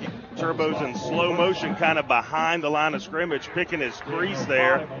looks like Turbo's in slow motion kind of behind the line of scrimmage, picking his crease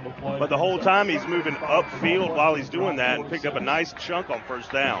there. But the whole time he's moving upfield while he's doing that and picked up a nice chunk on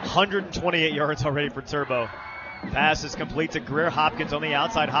first down. 128 yards already for Turbo. Pass is complete to Greer. Hopkins on the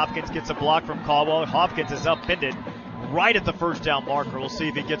outside. Hopkins gets a block from Caldwell. Hopkins is upended right at the first down marker. We'll see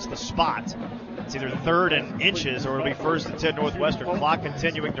if he gets the spot. It's either 3rd and inches or it'll be 1st and 10 Northwestern. Clock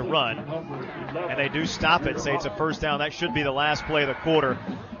continuing to run. And they do stop it, say it's a first down. That should be the last play of the quarter.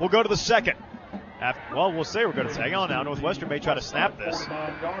 We'll go to the second. We'll say we're going to hang on now. Northwestern may try to snap this.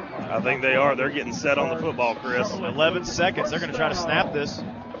 I think they are. They're getting set on the football, Chris. 11 seconds. They're going to try to snap this.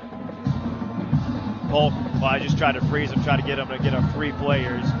 I just tried to freeze them, try to get them to get a free play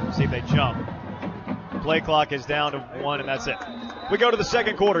here, see if they jump. Play clock is down to 1, and that's it. We go to the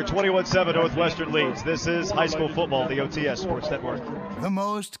second quarter, 21-7 Northwestern leads. This is high school football, the OTS Sports Network. The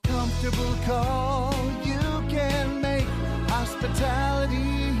most comfortable call you can make, hospitality,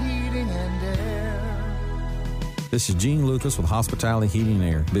 heating, and air. This is Gene Lucas with Hospitality Heating and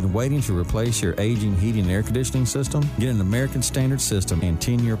Air. Been waiting to replace your aging heating and air conditioning system? Get an American Standard system and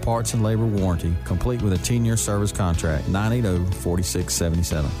 10-year parts and labor warranty, complete with a 10-year service contract.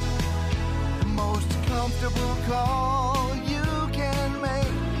 980-4677. The most comfortable call you can make,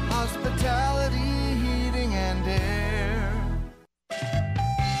 hospitality, heating, and air.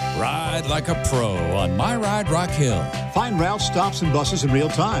 Ride like a pro on My Ride Rock Hill. Find routes, stops, and buses in real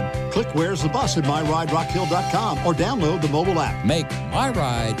time. Click Where's the Bus at myriderockhill.com or download the mobile app. Make My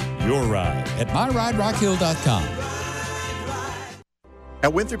Ride your ride at myriderockhill.com.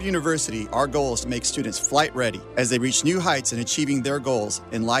 At Winthrop University, our goal is to make students flight ready as they reach new heights in achieving their goals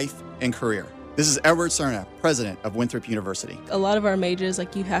in life and career. This is Edward Cerna, president of Winthrop University. A lot of our majors,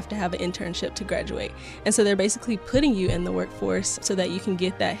 you have to have an internship to graduate. And so they're basically putting you in the workforce so that you can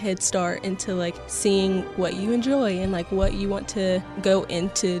get that head start into seeing what you enjoy and what you want to go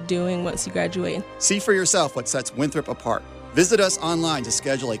into doing once you graduate. See for yourself what sets Winthrop apart. Visit us online to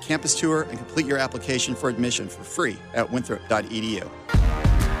schedule a campus tour and complete your application for admission for free at winthrop.edu.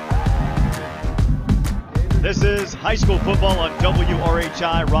 This is high school football on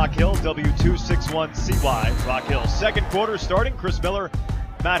WRHI Rock Hill, W261CY Rock Hill. Second quarter starting. Chris Miller,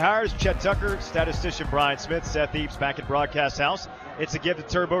 Matt Hiers, Chet Tucker, statistician Brian Smith, Seth Eves back at Broadcast House. It's a give to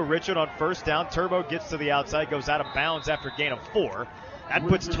Turbo Richard on first down. Turbo gets to the outside, goes out of bounds after a gain of 4. That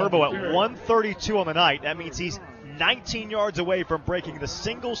puts Turbo at 132 on the night. That means he's 19 yards away from breaking the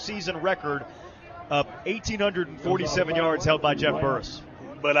single season record of 1,847 yards held by Jeff Burris.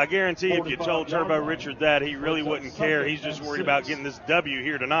 But I guarantee if you told Turbo Richard that, he really wouldn't care. He's just worried about getting this W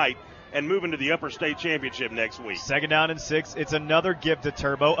here tonight and moving to the upper state championship next week. Second down and 6. It's another give to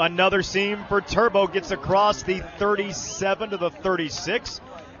Turbo. Another seam for Turbo. Gets across the 37 to the 36.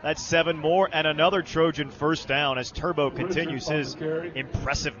 That's 7 more. And another Trojan first down as Turbo continues his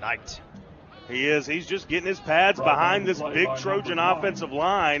impressive night. He is. He's just getting his pads behind this big Trojan offensive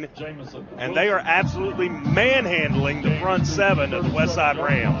line, and they are absolutely manhandling the front 7 of the Westside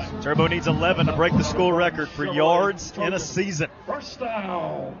Rams. Turbo needs 11 to break the school record for yards in a season. First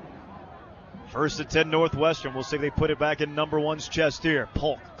down. First and 10 Northwestern. We'll see if they put it back in number 1's chest here.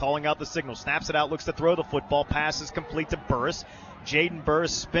 Polk calling out the signal. Snaps it out, looks to throw the football. Pass is complete to Burris. Jaden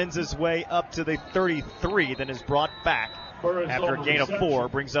Burris spins his way up to the 33, then is brought back after a gain of 4.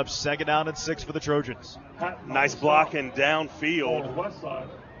 Brings up second down and 6 for the Trojans. Nice blocking downfield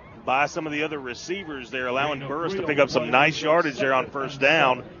by some of the other receivers there, allowing Burris to pick up some nice yardage there on first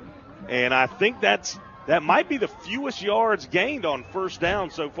down. And I think that might be the fewest yards gained on first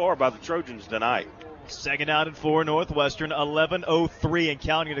down so far by the Trojans tonight. Second down and 4 Northwestern. 11:03 and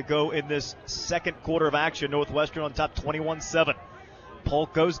counting to go in this second quarter of action. Northwestern on top 21-7.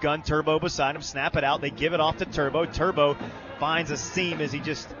 Polk goes gun, Turbo beside him, snap it out, they give it off to Turbo. Turbo finds a seam as he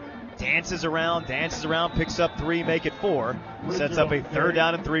just dances around, picks up 3, make it 4. Sets up a third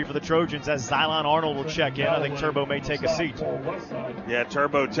down and 3 for the Trojans as Xylon Arnold will check in. I think Turbo may take a seat. Yeah,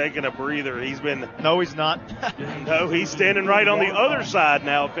 Turbo taking a breather. No, he's not. No, he's standing right on the other side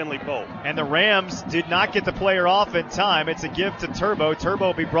now of Finley Polk. And the Rams did not get the player off in time. It's a give to Turbo. Turbo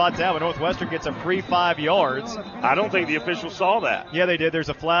will be brought down, but Northwestern gets a free 5 yards. I don't think the officials saw that. Yeah, they did. There's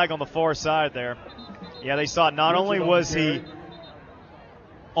a flag on the far side there. Yeah, they saw it. Not only was he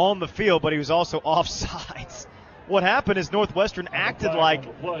on the field, but he was also offsides. What happened is Northwestern acted like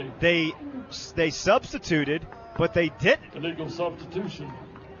they substituted, but they didn't. Illegal substitution.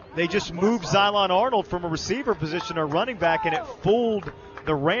 They just moved Xylon Arnold from a receiver position to running back, and it fooled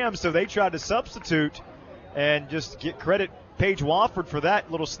the Rams, so they tried to substitute and just get credit Paige Wofford for that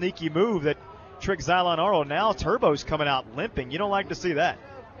little sneaky move that tricked Xylon Arnold. Now Turbo's coming out limping. You don't like to see that.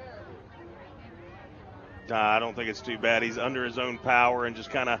 I don't think it's too bad. He's under his own power and just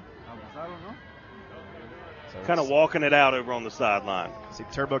kind of walking it out over on the sideline. See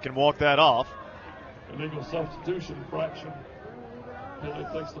if Turbo can walk that off. Illegal substitution infraction.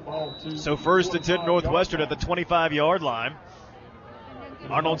 Takes the ball to so first and 10 Northwestern at the 25-yard line.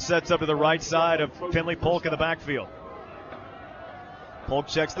 Arnold sets up to the right side of Finley Polk in the backfield. Polk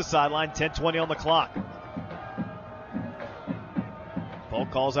checks the sideline, 10:20 on the clock.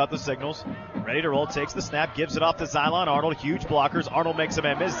 Polk calls out the signals. Ready to roll, takes the snap, gives it off to Xylon Arnold. Huge blockers. Arnold makes a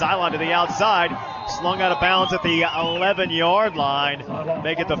man miss. Xylon to the outside. Slung out of bounds at the 11-yard line.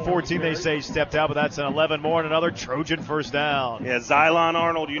 Make it the 14, they say, stepped out, but that's an 11 more and another Trojan first down. Yeah, Xylon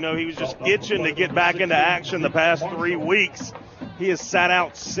Arnold, he was just itching to get back into action the past 3 weeks. He has sat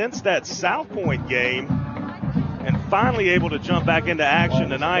out since that South Point game and finally able to jump back into action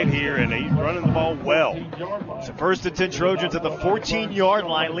tonight here, and he's running the ball well. So first and 10 Trojans at the 14-yard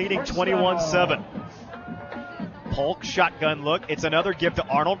line, leading 21-7. Polk shotgun look. It's another give to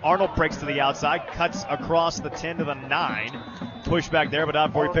Arnold. Arnold breaks to the outside, cuts across the 10 to the 9. Push back there, but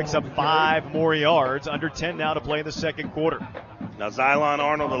out before he picks up 5 more yards. Under 10 now to play in the second quarter. Now Xylon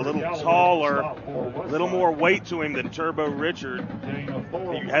Arnold a little taller, a little more weight to him than Turbo Richard.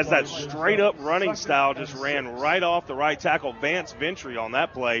 He has that straight-up running style, just ran right off the right tackle, Vance Ventry, on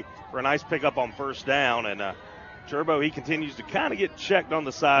that play for a nice pickup on first down. And Turbo, he continues to kind of get checked on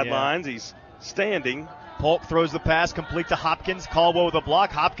the sidelines. Yeah. He's standing. Polk throws the pass complete to Hopkins. Caldwell with a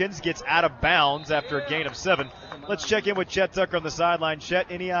block. Hopkins gets out of bounds after a gain of 7. Let's check in with Chet Tucker on the sideline. Chet,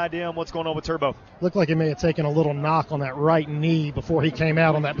 any idea on what's going on with Turbo? Looked like he may have taken a little knock on that right knee before he came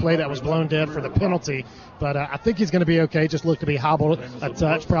out on that play that was blown dead for the penalty. But I think he's going to be okay. Just looked to be hobbled a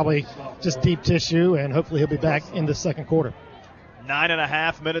touch, probably just deep tissue, and hopefully he'll be back in the second quarter.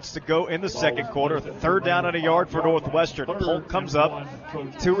 9.5 minutes to go in the second quarter. Third down and a yard for Northwestern. Polk comes up.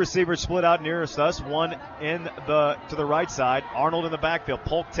 2 receivers split out nearest us. One to the right side. Arnold in the backfield.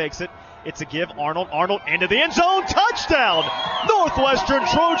 Polk takes it. It's a give. Arnold into the end zone. Touchdown! Northwestern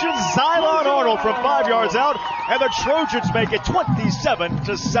Trojans. Xylon Arnold from 5 yards out. And the Trojans make it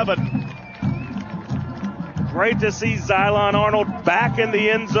 27-7. Great to see Xylon Arnold back in the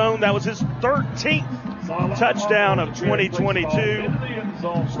end zone. That was his 13th touchdown of 2022.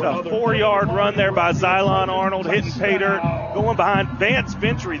 Just a 4-yard run there by Xylon Arnold, hitting pay dirt, going behind Vance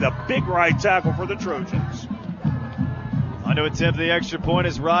Ventry, the big right tackle for the Trojans. On to attempt the extra point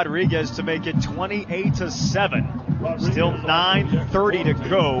is Rodriguez to make it 28-7. Still 9:30 to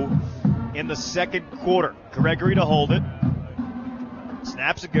go in the second quarter. Gregory to hold it.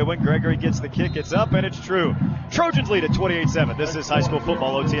 Snaps a good one. Gregory gets the kick. It's up, and it's true. Trojans lead at 28-7. This is High School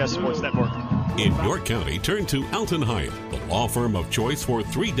Football OTS Sports Network. In York County, turn to Alton Hyatt, the law firm of choice for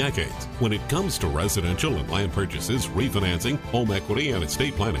 3 decades. When it comes to residential and land purchases, refinancing, home equity, and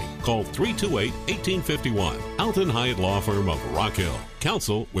estate planning, call 328-1851. Alton Hyatt Law Firm of Rock Hill.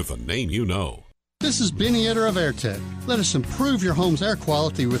 Counsel with a name you know. This is Benny Etter of AirTech. Let us improve your home's air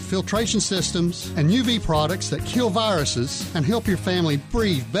quality with filtration systems and UV products that kill viruses and help your family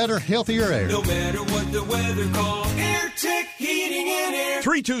breathe better, healthier air. No matter what the weather calls, AirTech Heating and Air.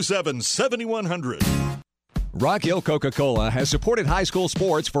 327-7100. Rock Hill Coca-Cola has supported high school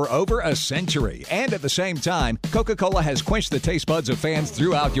sports for over a century. And at the same time, Coca-Cola has quenched the taste buds of fans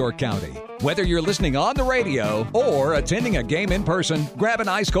throughout York County. Whether you're listening on the radio or attending a game in person, grab an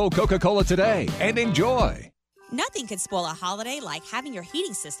ice-cold Coca-Cola today and enjoy. Nothing could spoil a holiday like having your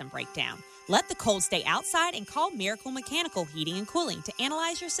heating system break down. Let the cold stay outside and call Miracle Mechanical Heating and Cooling to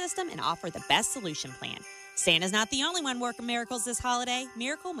analyze your system and offer the best solution plan. Santa's not the only one working miracles this holiday.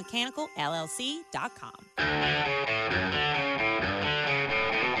 MiracleMechanicalLLC.com.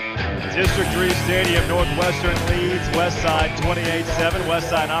 District 3 Stadium, Northwestern leads Westside 28-7.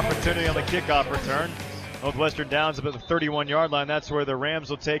 Westside an opportunity on the kickoff return. Northwestern downs about the 31-yard line. That's where the Rams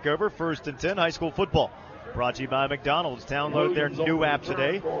will take over. 1st and 10, high school football. Brought to you by McDonald's. Download their new app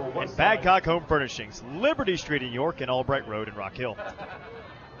today. And Badcock Home Furnishings, Liberty Street in York and Albright Road in Rock Hill.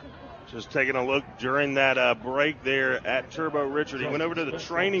 Just taking a look during that break there at Turbo Richard. He went over to the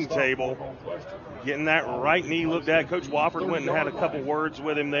training table, getting that right knee looked at. Coach Wofford went and had a couple words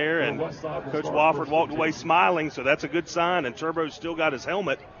with him there, and Coach Wofford walked away smiling, so that's a good sign. And Turbo's still got his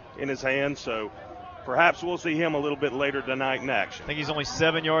helmet in his hand, so perhaps we'll see him a little bit later tonight in action. I think he's only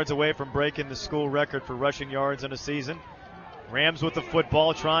 7 yards away from breaking the school record for rushing yards in a season. Rams with the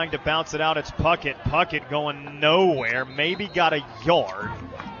football, trying to bounce it out. It's Puckett. Puckett going nowhere. Maybe got a yard.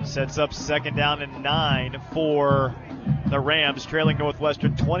 Sets up 2nd down and 9 for the Rams, trailing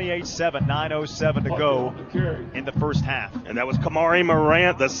Northwestern 28-7, 9:07 to go in the first half. And that was Kamari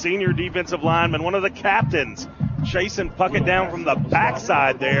Morant, the senior defensive lineman, one of the captains, chasing Puckett down from the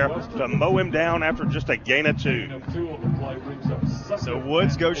backside there to mow him down after just a gain of 2. So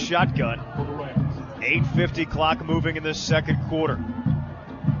Woods goes shotgun. 8:50 clock moving in the second quarter.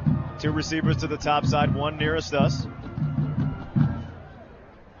 2 receivers to the top side, one nearest us.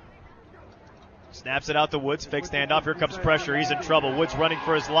 Snaps it out to Woods, fakes the handoff. Here comes pressure. He's in trouble. Woods running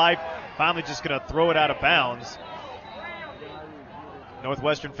for his life. Finally just going to throw it out of bounds.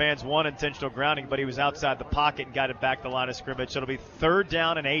 Northwestern fans won intentional grounding, but he was outside the pocket and got it back the line of scrimmage. So it'll be 3rd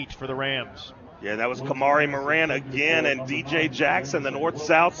down and 8 for the Rams. Yeah, that was Kamari Morant again, and DJ Jackson, the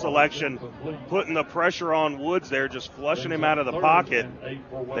north-south selection, putting the pressure on Woods there, just flushing him out of the pocket.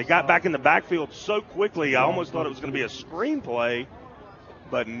 They got back in the backfield so quickly, I almost thought it was going to be a screen play,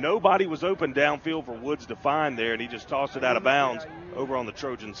 but nobody was open downfield for Woods to find there, and he just tossed it out of bounds over on the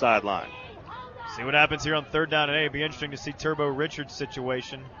Trojan sideline. See what happens here on 3rd down and 8. It'll be interesting to see Turbo Richards'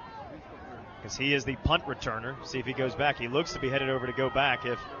 situation, because he is the punt returner. See if he goes back. He looks to be headed over to go back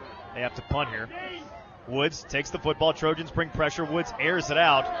if they have to punt here. Woods takes the football. Trojans bring pressure. Woods airs it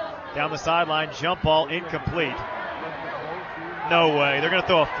out down the sideline. Jump ball incomplete. No way. They're going to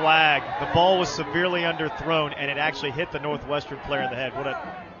throw a flag. The ball was severely underthrown, and it actually hit the Northwestern player in the head.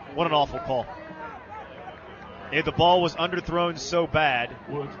 What an awful call. The ball was underthrown so bad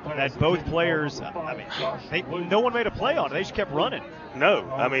that both players, no one made a play on it. They just kept running. No,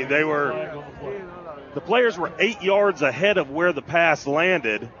 the players were 8 yards ahead of where the pass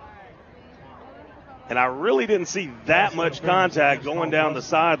landed. And I really didn't see that much contact going down the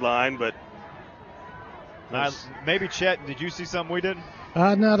sideline, but maybe Chet, did you see something we didn't?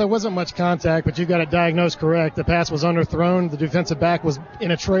 No, there wasn't much contact, but you got it diagnosed correct. The pass was underthrown. The defensive back was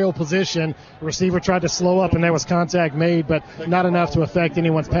in a trail position. The receiver tried to slow up, and there was contact made, but not enough to affect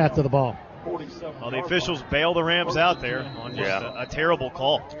anyone's path to the ball. Well, the officials bail the Rams out there on just a terrible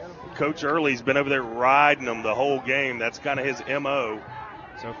call. Coach Early's been over there riding them the whole game. That's kind of his M.O.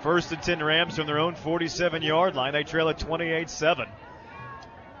 So 1st and 10 Rams from their own 47-yard line. They trail at 28-7.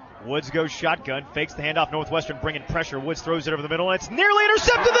 Woods goes shotgun, fakes the handoff. Northwestern bringing pressure. Woods throws it over the middle, and it's nearly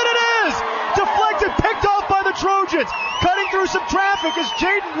intercepted, and it is! Deflected, picked off by the Trojans. Cutting through some traffic is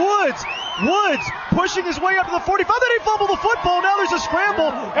Jaden Woods. Woods pushing his way up to the 45. Then he fumbled the football. Now there's a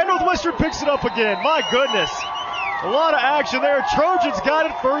scramble, and Northwestern picks it up again. My goodness. A lot of action there. Trojans got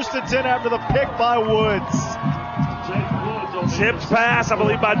it 1st and 10 after the pick by Woods. Tipped pass, I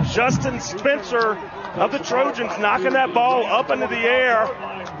believe, by Justin Spencer of the Trojans, knocking that ball up into the air,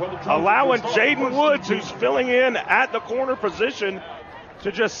 allowing Jaden Woods, who's filling in at the corner position,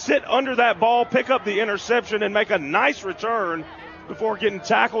 to just sit under that ball, pick up the interception, and make a nice return before getting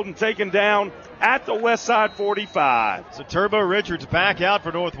tackled and taken down at the Westside 45. So Turbo Richards back out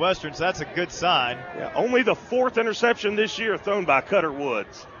for Northwestern, so that's a good sign. Yeah, only the 4th interception this year thrown by Cutter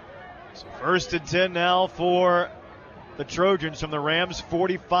Woods. So 1st and 10 now for the Trojans from the Rams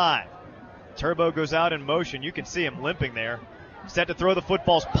 45. Turbo goes out in motion. You can see him limping there. Set to throw the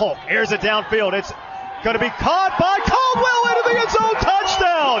footballs. Polk airs it downfield. It's going to be caught by Caldwell into the end zone.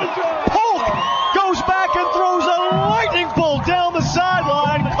 Touchdown! Polk goes back and throws a lightning bolt down the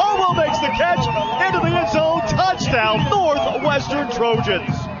sideline. Caldwell makes the catch into the end zone. Touchdown, Northwestern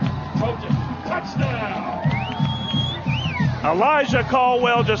Trojans. Touchdown! Elijah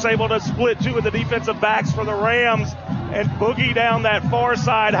Caldwell just able to split 2 of the defensive backs for the Rams and boogie down that far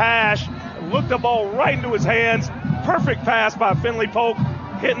side hash. Looked the ball right into his hands. Perfect pass by Finley Polk,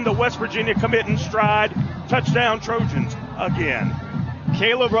 hitting the West Virginia commit in stride. Touchdown Trojans again.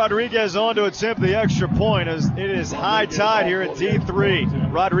 Caleb Rodriguez on to attempt the extra point as it is high tide here at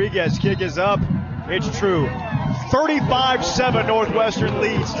D3. Rodriguez kick is up. It's true. 35-7 Northwestern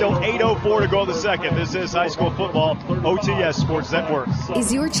lead. Still 8:04 to go in the second. This is high school football, OTS Sports Network.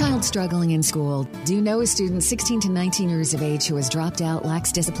 Is your child struggling in school? Do you know a student 16 to 19 years of age who has dropped out,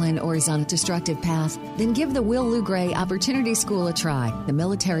 lacks discipline, or is on a destructive path? Then give the Will Lou Gray Opportunity School a try. The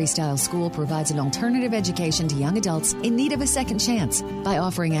military-style school provides an alternative education to young adults in need of a second chance by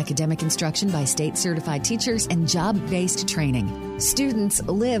offering academic instruction by state-certified teachers and job-based training. Students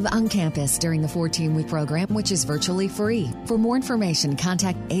live on campus during the 14-week program, which is virtually free. For more information,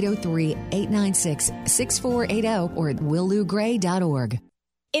 contact 803-896-6480 or at willougray.org.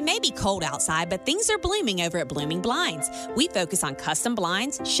 It may be cold outside, but things are blooming over at Blooming Blinds. We focus on custom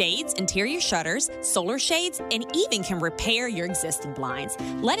blinds, shades, interior shutters, solar shades, and even can repair your existing blinds.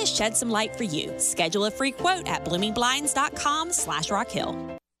 Let us shed some light for you. Schedule a free quote at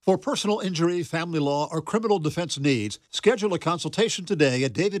bloomingblinds.com/Rockhill. For personal injury, family law, or criminal defense needs, schedule a consultation today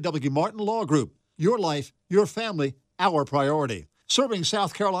at David W. Martin Law Group. Your life, your family, our priority. Serving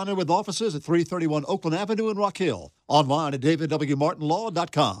South Carolina with offices at 331 Oakland Avenue in Rock Hill. Online at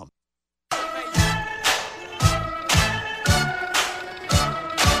davidwmartinlaw.com.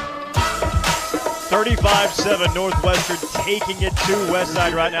 35-7 Northwestern taking it to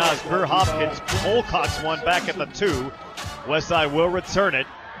Westside right now as Kerr Hopkins Olcott's one back at the 2. Westside will return it.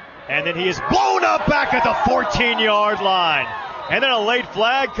 And then he is blown up back at the 14-yard line. And then a late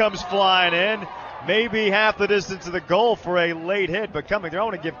flag comes flying in. Maybe half the distance to the goal for a late hit. But coming there, I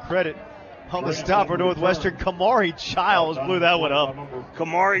want to give credit on the stop for Northwestern. Kamari Childs blew that one up.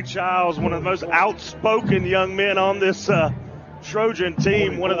 Kamari Childs, one of the most outspoken young men on this Trojan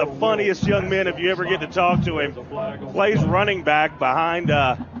team. One of the funniest young men if you ever get to talk to him. Plays running back behind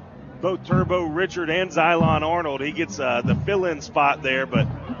both Turbo Richard and Xylon Arnold. He gets the fill-in spot there, but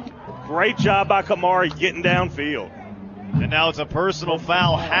great job by Kamari getting downfield. And now it's a personal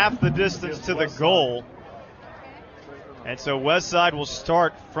foul, half the distance to the goal. And so Westside will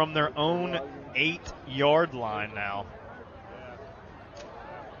start from their own 8-yard line now.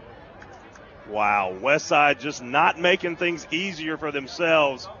 Wow, Westside just not making things easier for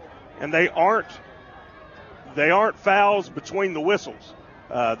themselves. And they aren't fouls between the whistles.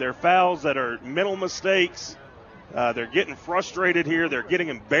 They're fouls that are mental mistakes. They're getting frustrated here. They're getting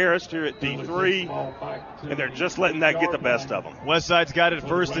embarrassed here at D3, and they're just letting that get the best of them. Westside's got it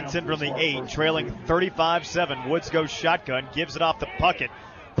 1st and 10 from the 8, trailing 35-7. Woods goes shotgun, gives it off to Puckett.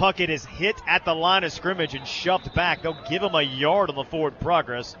 Puckett is hit at the line of scrimmage and shoved back. They'll give him a yard on the forward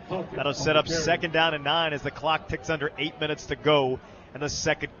progress. That'll set up 2nd down and 9 as the clock ticks under 8 minutes to go in the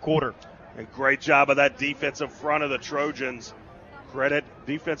second quarter. And great job of that defensive front of the Trojans. Credit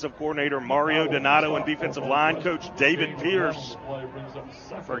defensive coordinator Mario Donato and defensive line coach David Pierce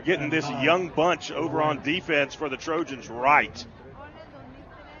for getting this young bunch over on defense for the Trojans right.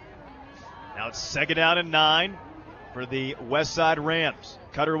 Now it's 2nd down and 9 for the Westside Rams.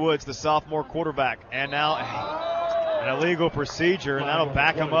 Cutter Woods, the sophomore quarterback, and now an illegal procedure, and that'll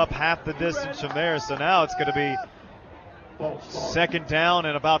back him up half the distance from there. So now it's going to be 2nd down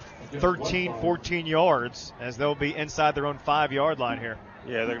and about 13, 14 yards as they'll be inside their own 5-yard line here.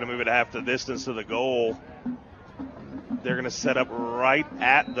 Yeah, they're going to move it half the distance to the goal. They're going to set up right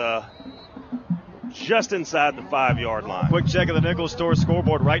at the just inside the 5-yard line. Quick check of the Nichols Store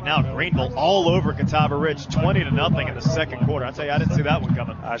scoreboard right now. Greenville all over Catawba Ridge, 20-0 in the second quarter. I'll tell you, I didn't see that one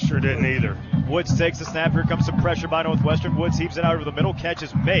coming. I sure didn't either. Woods takes the snap. Here comes some pressure by Northwestern. Woods heaves it out over the middle. Catch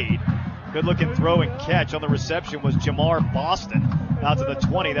is made. Good-looking throw and catch. On the reception was Jamar Boston. Out to the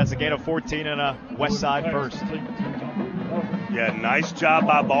 20. That's a gain of 14 and a Westside first. Yeah, nice job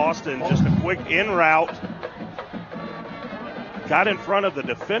by Boston. Just a quick in route. Got in front of the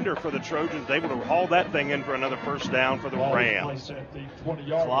defender for the Trojans, able to haul that thing in for another first down for the Rams.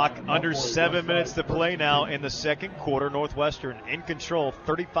 Clock under 7 minutes to play now in the second quarter. Northwestern in control,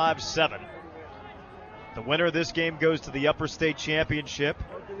 35-7. The winner of this game goes to the Upper State Championship.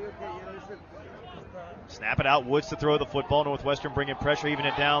 Snap it out, Woods to throw the football. Northwestern bringing pressure, even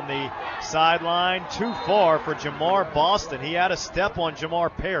it down the sideline. Too far for Jamar Boston. He had a step on Jamar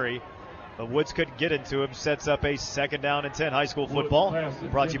Perry, but Woods couldn't get into him. Sets up a 2nd down and 10. High school football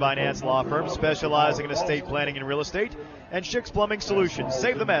brought to you by Nance Law Firm, specializing in estate planning and real estate, and Schick's Plumbing Solutions.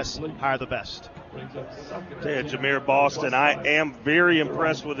 Save the mess, hire the best. Jameer Boston, I am very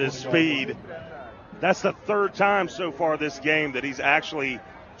impressed with his speed. That's the 3rd time so far this game that he's actually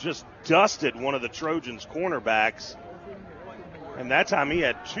just dusted one of the Trojans' cornerbacks. And that time he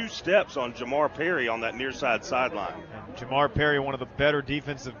had 2 steps on Jamar Perry on that near side sideline. Jamar Perry, one of the better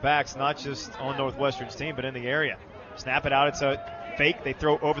defensive backs, not just on Northwestern's team, but in the area. Snap it out. It's a fake. They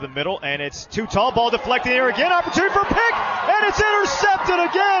throw over the middle, and it's too tall. Ball deflected here again. Opportunity for a pick, and it's intercepted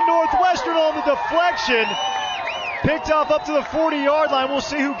again. Northwestern on the deflection. Picked up to the 40-yard line. We'll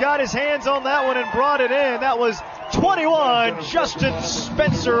see who got his hands on that one and brought it in. That was 21, Justin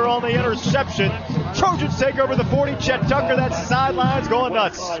Spencer on the interception. Trojans take over the 40. Chet Tucker, that sideline's going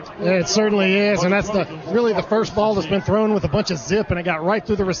nuts. Yeah, it certainly is, and that's really the first ball that's been thrown with a bunch of zip, and it got right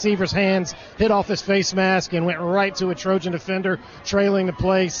through the receiver's hands, hit off his face mask, and went right to a Trojan defender, trailing the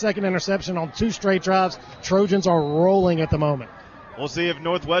play. 2nd interception on 2 straight drives. Trojans are rolling at the moment. We'll see if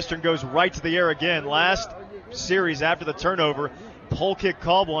Northwestern goes right to the air again. Last series after the turnover, Polk hit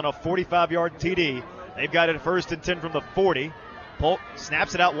Caldwell on a 45-yard TD. They've got it 1st and 10 from the 40. Polk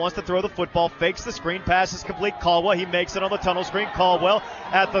snaps it out, wants to throw the football, fakes the screen, pass is complete. Caldwell, he makes it on the tunnel screen. Caldwell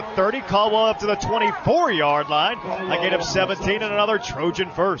at the 30. Caldwell up to the 24-yard line. A gain of 17 and another Trojan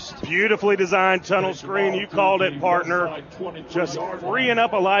first. Beautifully designed tunnel screen. You called it, partner. Just freeing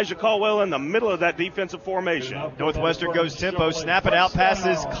up Elijah Caldwell in the middle of that defensive formation. Northwestern goes tempo. Snap it out. Pass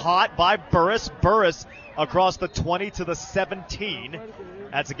is caught by Burris. Burris across the 20 to the 17.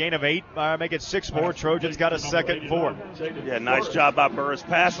 That's a gain of 8. Make it 6 more. Trojans got a 2nd and 4. Yeah, nice job by Burris.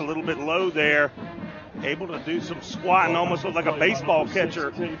 Pass a little bit low there. Able to do some squatting, almost look like a baseball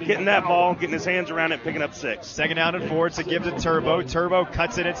catcher, getting that ball, getting his hands around it, picking up 6. 2nd down and 4. It's a give to Turbo. Turbo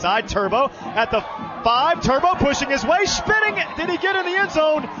cuts it inside. Turbo at the 5. Turbo pushing his way, spinning. Did he get in the end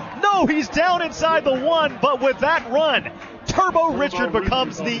zone? No, he's down inside the 1, but with that run, Turbo Richard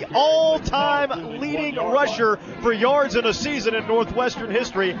becomes the all-time leading rusher for yards in a season in Northwestern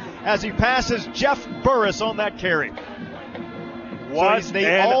history as he passes Jeff Burris on that carry. So he's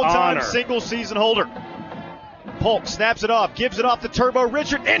the all-time single-season holder. Polk snaps it off, gives it off to Turbo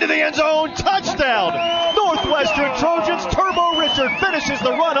Richard, into the end zone, touchdown! Northwestern Trojans, Turbo Richard finishes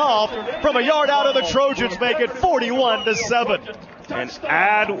the run off from a yard out of the Trojans, make it 41-7. And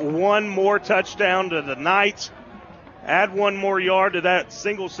add one more touchdown to the Knights. Add one more yard to that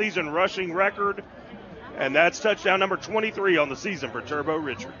single-season rushing record, and that's touchdown number 23 on the season for Turbo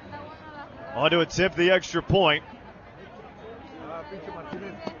Richard. On to attempt the extra point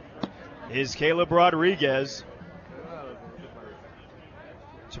is Caleb Rodriguez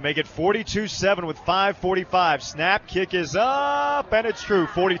to make it 42-7 with 5:45. Snap, kick is up, and it's true.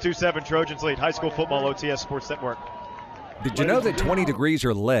 42-7 Trojans lead. High School Football OTS Sports Network. Did you know that 20 degrees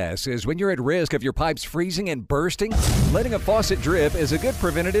or less is when you're at risk of your pipes freezing and bursting? Letting a faucet drip is a good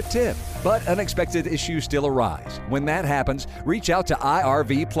preventative tip, but unexpected issues still arise. When that happens, reach out to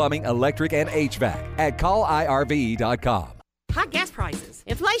IRV Plumbing, Electric, and HVAC at callirv.com. High gas prices,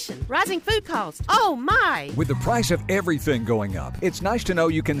 inflation, rising food costs. Oh, my! With the price of everything going up, it's nice to know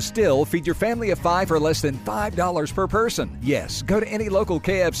you can still feed your family of 5 for less than $5 per person. Yes, go to any local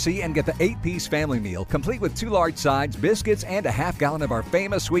KFC and get the 8-piece family meal, complete with 2 large sides, biscuits, and a half gallon of our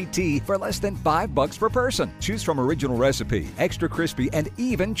famous sweet tea for less than $5 per person. Choose from original recipe, extra crispy, and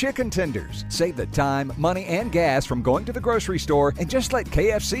even chicken tenders. Save the time, money, and gas from going to the grocery store, and just let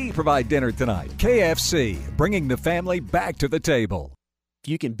KFC provide dinner tonight. KFC, bringing the family back to the table. If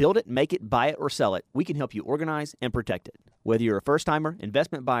you can build it, make it, buy it, or sell it, we can help you organize and protect it. Whether you're a first-timer,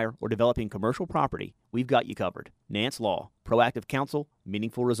 investment buyer, or developing commercial property, we've got you covered. Nance Law. Proactive counsel,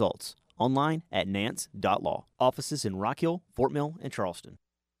 meaningful results. Online at nance.law. Offices in Rock Hill, Fort Mill, and Charleston.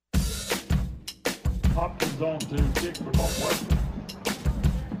 Hopkins on to kick for Northwestern.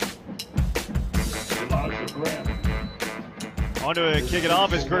 Elijah Grant. On to kick it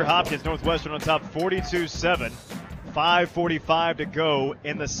off is Kurt Hopkins. Northwestern on top 42-7. 5:45 to go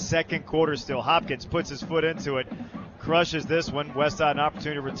in the second quarter still. Hopkins puts his foot into it, crushes this one. Westside an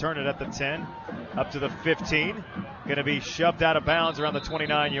opportunity to return it at the 10, up to the 15. Going to be shoved out of bounds around the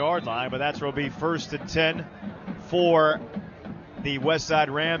 29-yard line, but that's will be 1st and 10 for the Westside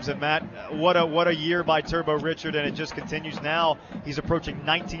Rams. And Matt, what a year by Turbo Richard, and it just continues now. He's approaching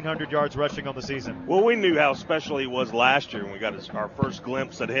 1,900 yards rushing on the season. Well, we knew how special he was last year when we got our first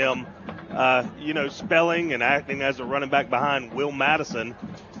glimpse at him. Spelling and acting as a running back behind Will Madison.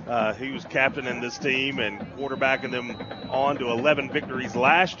 He was captain in this team and quarterbacking them on to 11 victories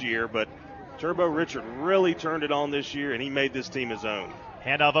last year, but Turbo Richard really turned it on this year, and he made this team his own.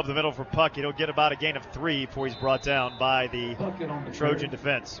 Handoff up the middle for Puck. He'll get about a gain of 3 before he's brought down by the Trojan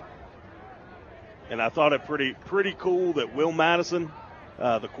defense. And I thought it pretty cool that Will Madison,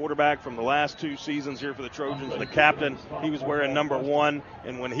 the quarterback from the last 2 seasons here for the Trojans, the captain, he was wearing number 1,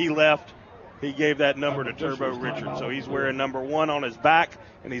 and when he left, he gave that number to Turbo Richard. So he's wearing number 1 on his back,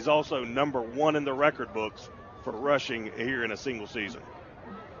 and he's also number 1 in the record books for rushing here in a single season.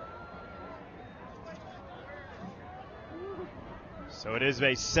 So it is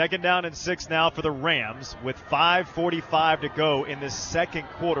a 2nd down and 6 now for the Rams with 5:45 to go in this second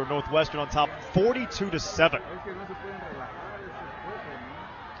quarter. Northwestern on top 42-7.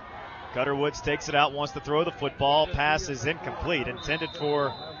 Cutter Woods takes it out, wants to throw the football. Pass is incomplete. Intended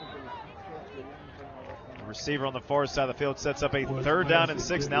for the receiver on the far side of the field. Sets up a 3rd down and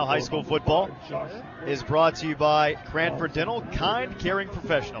 6 now. High school football is brought to you by Cranford Dental, kind, caring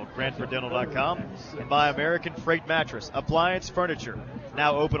professional. CranfordDental.com, and by American Freight Mattress, Appliance Furniture,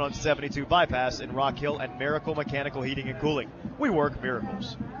 now open on 72 Bypass in Rock Hill, and Miracle Mechanical Heating and Cooling. We work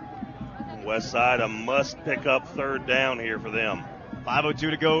miracles. Westside, a must pick up 3rd down here for them.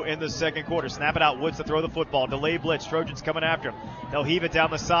 5:02 to go in the second quarter. Snap it out. Woods to throw the football. Delay blitz. Trojans coming after him. They'll heave it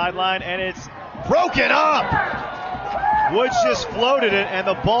down the sideline, and it's broken up. Woods just floated it, and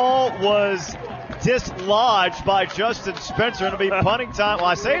the ball was dislodged by Justin Spencer. It'll be punting time. Well,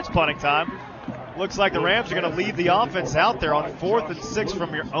 I say it's punting time. Looks like the Rams are going to leave the offense out there on 4th and 6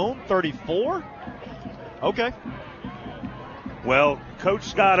 from your own 34. Okay. Well, Coach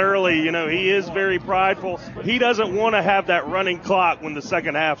Scott Early, he is very prideful. He doesn't want to have that running clock when the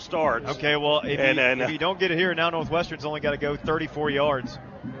second half starts. Okay, well, if you don't get it here, now Northwestern's only got to go 34 yards.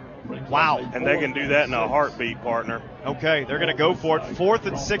 Wow. And they can do that in a heartbeat, partner. Okay, they're going to go for it. 4th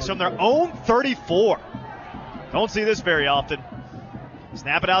and 6 from their own 34. Don't see this very often.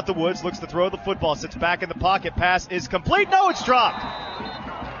 Snap it out to Woods, looks to throw the football, sits back in the pocket, pass is complete. No, it's dropped.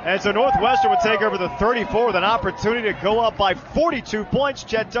 And so Northwestern would take over the 34 with an opportunity to go up by 42 points.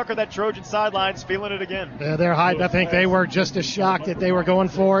 Chet Tucker, that Trojan sidelines, feeling it again. Yeah, they're hyped. I think they were just as shocked that they were going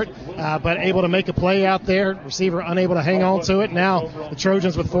for it, but able to make a play out there. Receiver unable to hang on to it. Now the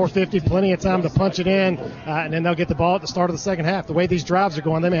Trojans with 4:50, plenty of time to punch it in, and then they'll get the ball at the start of the second half. The way these drives are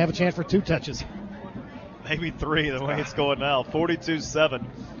going, they may have a chance for 2 touches. Maybe 3 the way it's going now. 42-7.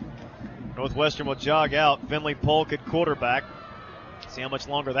 Northwestern will jog out. Finley Polk at quarterback. See how much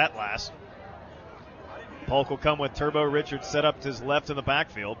longer that lasts. Polk will come with Turbo Richard set up to his left in the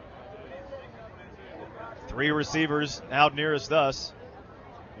backfield. 3 receivers out nearest us.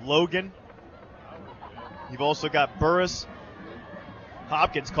 Logan. You've also got Burris.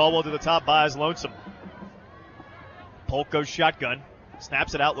 Hopkins, Caldwell to the top by his lonesome. Polk goes shotgun.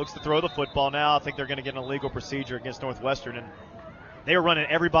 Snaps it out, looks to throw the football now. I think they're going to get an illegal procedure against Northwestern. And they were running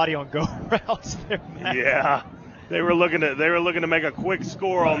everybody on go routes there, Matt. Yeah. They were looking to make a quick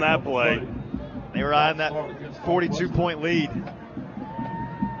score on that play. They were on that 42-point lead.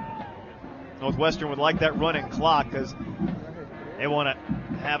 Northwestern would like that running clock because they want to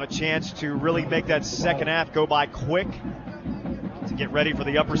have a chance to really make that second half go by quick to get ready for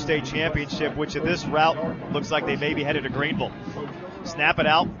the Upper State Championship, which in this route looks like they may be headed to Greenville. Snap it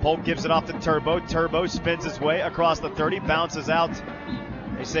out. Polk gives it off to Turbo. Turbo spins his way across the 30, bounces out.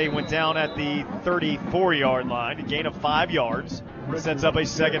 They say he went down at the 34-yard line, a gain of 5 yards. Sets up a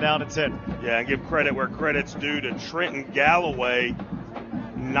 2nd down and 10. Yeah, and give credit where credit's due to Trenton Galloway.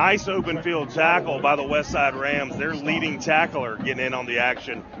 Nice open field tackle by the Westside Rams. Their leading tackler getting in on the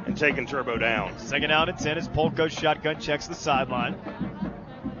action and taking Turbo down. 2nd down and 10 as Polk goes shotgun, checks the sideline.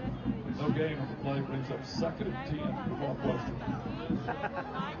 No gain on the play, brings up 2nd and 10 for Northwestern.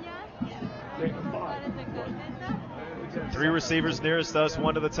 Gain of 5. 3 receivers nearest us,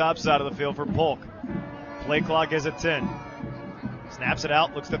 1 to the top side of the field for Polk. Play clock is at 10. Snaps it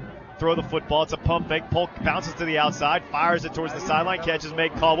out, looks to throw the football. It's a pump fake. Polk bounces to the outside, fires it towards the sideline, catches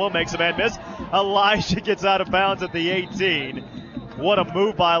Meg Caldwell, makes a man miss. Elijah gets out of bounds at the 18. What a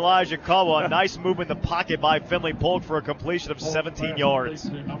move by Elijah Caldwell. A nice move in the pocket by Finley Polk for a completion of 17 yards.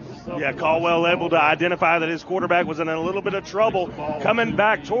 Yeah, Caldwell able to identify that his quarterback was in a little bit of trouble, coming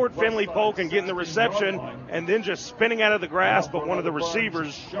back toward Finley Polk and getting the reception, and then just spinning out of the grasp of one of the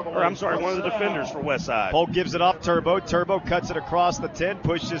defenders for Westside. Polk gives it off Turbo. Turbo cuts it across the 10,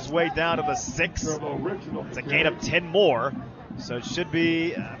 pushes his way down to the 6. It's a gain of 10 more, so it should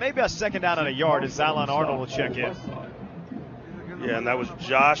be maybe a second down and a yard as Zylon Arnold will check in. Yeah, and that was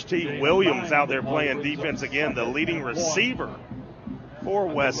Josh T. Williams out there playing defense again, the leading receiver for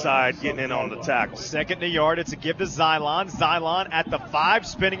Westside, getting in on the tackle. Second and a yard. It's a give to Zylon. Zylon at the 5,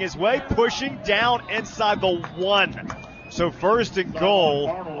 spinning his way, pushing down inside the 1. So first and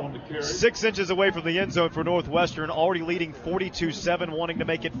goal, 6 inches away from the end zone for Northwestern, already leading 42-7, wanting to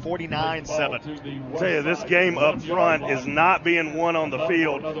make it 49-7. I tell you, this game up front is not being won on the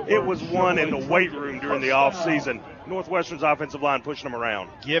field. It was won in the weight room during the offseason. Northwestern's offensive line pushing them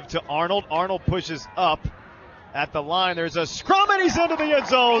around. Give to Arnold. Arnold pushes up at the line. There's a scrum, and he's into the end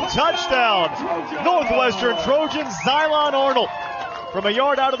zone. Touchdown, Northwestern Trojans. Zylon Arnold from a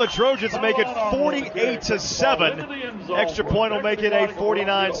yard out of the Trojans make it 48-7. Extra point will make it a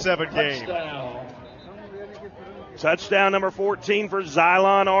 49-7 game. Touchdown number 14 for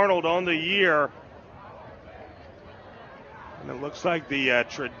Zylon Arnold on the year. And it looks like the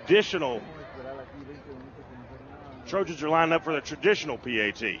traditional Trojans are lined up for the traditional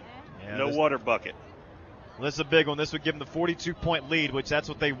PAT. Yeah, no water bucket. Well, this is a big one. This would give them the 42-point lead, which that's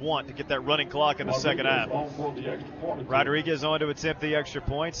what they want to get that running clock in the second half. Rodriguez on to attempt the extra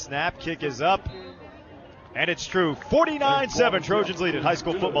point. Snap, kick is up. And it's true. 49-7, Trojans lead at High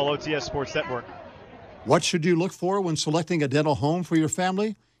School Football OTS Sports Network. What should you look for when selecting a dental home for your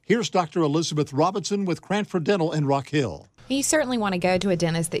family? Here's Dr. Elizabeth Robinson with Cranford Dental in Rock Hill. You certainly want to go to a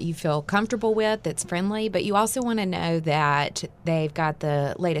dentist that you feel comfortable with, that's friendly, but you also want to know that they've got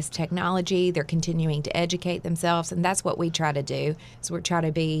the latest technology, they're continuing to educate themselves, and that's what we try to do. So we try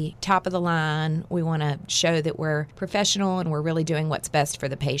to be top of the line. We want to show that we're professional and we're really doing what's best for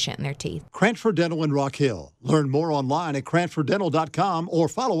the patient and their teeth. Cranford Dental in Rock Hill. Learn more online at cranforddental.com or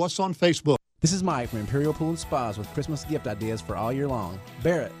follow us on Facebook. This is Mike from Imperial Pool and Spas with Christmas gift ideas for all year long.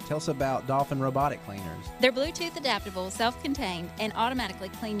 Barrett, tell us about Dolphin robotic cleaners. They're Bluetooth adaptable, self-contained, and automatically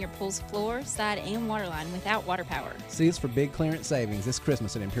clean your pool's floor, side, and waterline without water power. See us for big clearance savings this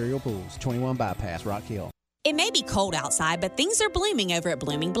Christmas at Imperial Pools, 21 Bypass, Rock Hill. It may be cold outside, but things are blooming over at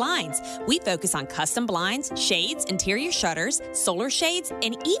Blooming Blinds. We focus on custom blinds, shades, interior shutters, solar shades,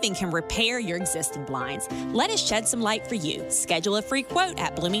 and even can repair your existing blinds. Let us shed some light for you. Schedule a free quote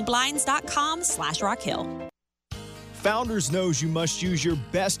at bloomingblinds.com/Rockhill. Founders knows you must use your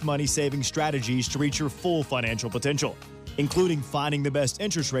best money-saving strategies to reach your full financial potential, including finding the best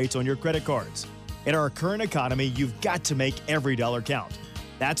interest rates on your credit cards. In our current economy, you've got to make every dollar count.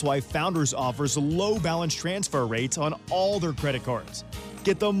 That's why Founders offers low balance transfer rates on all their credit cards.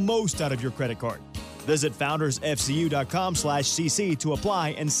 Get the most out of your credit card. Visit foundersfcu.com/cc to apply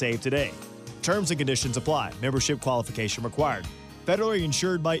and save today. Terms and conditions apply. Membership qualification required. Federally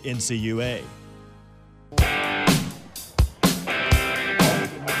insured by NCUA.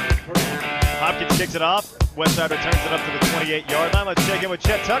 Hopkins kicks it off. Westside returns it up to the 28-yard line. Let's check in with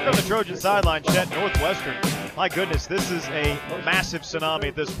Chet Tucker on the Trojan sideline. Chet, Northwestern. My goodness, this is a massive tsunami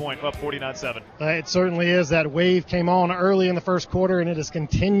at this point, up 49-7. It certainly is. That wave came on early in the first quarter, and it has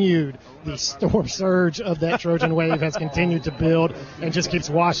continued. The storm surge of that Trojan wave has continued to build and just keeps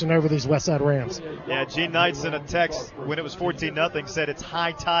washing over these Westside Rams. Yeah, Gene Knight sent a text when it was 14-0, said it's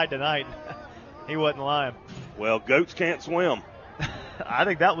high tide tonight. He wasn't lying. Well, goats can't swim. I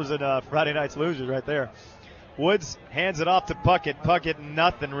think that was a Friday night's losers right there. Woods hands it off to Puckett. Puckett,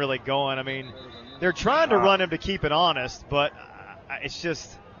 nothing really going. I mean, they're trying to run him to keep it honest, but it's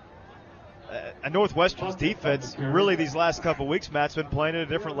just a Northwestern's defense really these last couple weeks, Matt's been playing at a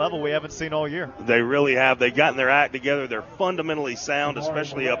different level we haven't seen all year. They really have. They've gotten their act together. They're fundamentally sound,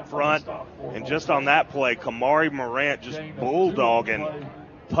 especially up front. And just on that play, Kamari Morant just bulldogging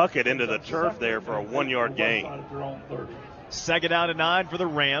Puckett into the turf there for a 1-yard gain. Second down and 9 for the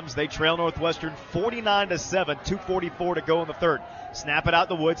Rams. They trail Northwestern 49-7, 2:44 to go in the third. Snap it out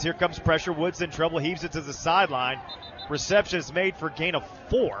the Woods. Here comes pressure. Woods in trouble. Heaves it to the sideline. Reception is made for gain of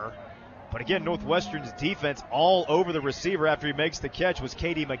 4. But again, Northwestern's defense all over the receiver after he makes the catch was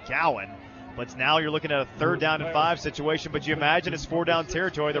Katie McGowan. But now you're looking at a 3rd down and 5 situation. But you imagine it's 4-down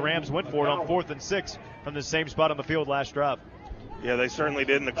territory. The Rams went for it on 4th and 6 from the same spot on the field last drive. Yeah, they certainly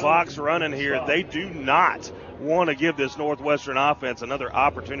did. And the clock's running here. They do not want to give this Northwestern offense another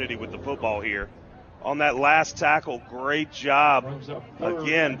opportunity with the football here. On that last tackle, great job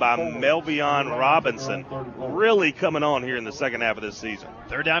again by Melvion Robinson. Really coming on here in the second half of this season.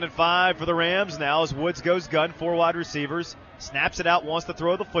 3rd down and 5 for the Rams. Now as Woods goes gun, 4 wide receivers. Snaps it out, wants to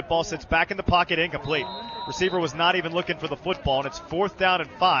throw the football, sits back in the pocket, incomplete. Receiver was not even looking for the football, and it's 4th down and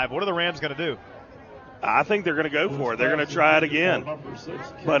 5. What are the Rams going to do? I think they're going to go for it. They're going to try it again.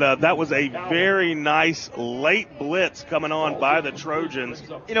 But that was a very nice late blitz coming on by the Trojans.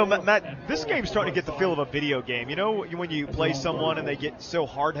 You know, Matt, this game's starting to get the feel of a video game. You know, when you play someone and they get so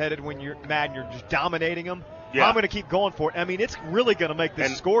hard-headed when you're mad and you're just dominating them? Yeah. I'm going to keep going for it. I mean, it's really going to make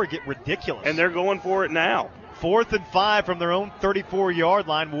this score get ridiculous. And they're going for it now. 4th and 5 from their own 34-yard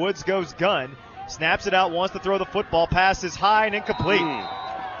line. Woods goes gun, snaps it out, wants to throw the football. Pass is high and incomplete.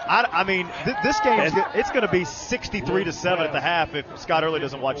 I mean, this game, it's going to be 63-7 at the half if Scott Early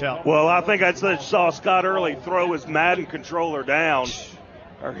doesn't watch out. Well, I think I saw Scott Early throw his Madden controller down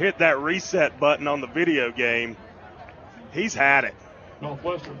or hit that reset button on the video game. He's had it.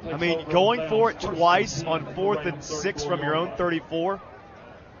 I mean, going for it twice on 4th and 6 from your own 34.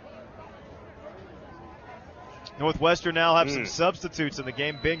 Northwestern now have some substitutes in the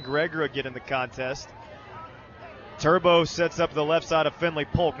game. Ben Greger again in the contest. Turbo sets up the left side of Finley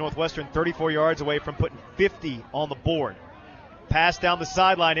Polk. Northwestern 34 yards away from putting 50 on the board. Pass down the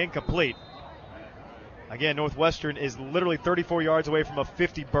sideline, incomplete. Again, Northwestern is literally 34 yards away from a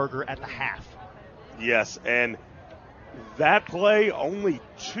 50-burger at the half. Yes, and that play, only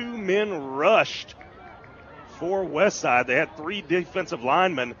 2 men rushed for Westside. They had 3 defensive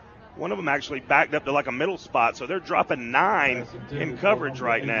linemen. One of them actually backed up to like a middle spot, so they're dropping 9 in coverage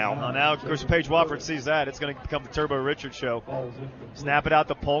right now. Now, of course, Paige Wofford sees that. It's going to become the Turbo Richard show. Snap it out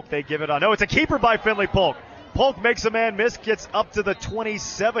to Polk. They give it on. No, it's a keeper by Finley Polk. Polk makes a man miss, gets up to the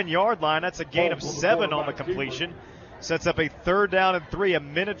 27-yard line. That's a gain of 7 on the completion. Sets up a 3rd down and 3,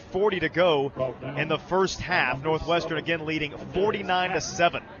 1:40 to go in the first half. Northwestern again leading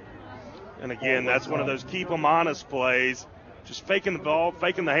 49-7. And again, that's one of those keep them honest plays. Just faking the ball,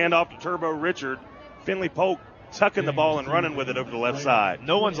 faking the handoff to Turbo Richard. Finley Polk tucking the ball and running with it over the left side.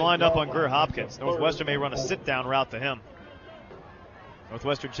 No one's lined up on Greer Hopkins. Northwestern may run a sit-down route to him.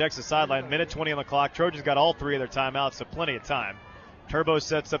 Northwestern checks the sideline. 1:20 on the clock. Trojans got all 3 of their timeouts, so plenty of time. Turbo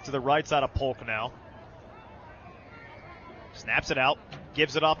sets up to the right side of Polk now. Snaps it out.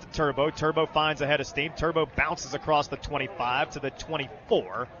 Gives it off to Turbo. Turbo finds a head of steam. Turbo bounces across the 25 to the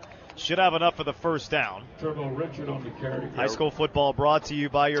 24. Should have enough for the first down. Turbo Richard on the carry. High school football brought to you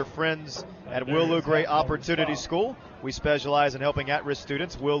by your friends at Will Lou Gray Opportunity School. We specialize in helping at-risk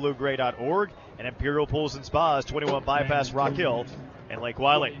students. WillLouGray.org and Imperial Pools and Spas, 21 Bypass Rock Hill and Lake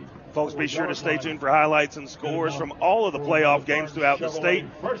Wiley. Folks, be sure to stay tuned for highlights and scores from all of the playoff games throughout the state.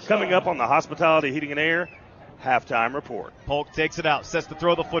 Coming up on the Hospitality Heating and Air Halftime Report. Polk takes it out, sets to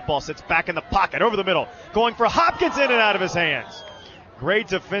throw the football, sits back in the pocket, over the middle, going for Hopkins, in and out of his hands. Great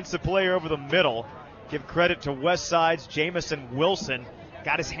defensive play over the middle. Give credit to Westside's Jamison Wilson.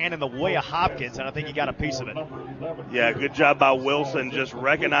 Got his hand in the way of Hopkins, and I think he got a piece of it. Yeah, good job by Wilson, just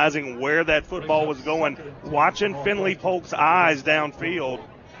recognizing where that football was going, watching Finley Polk's eyes downfield.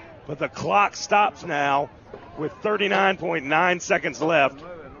 But the clock stops now with 39.9 seconds left.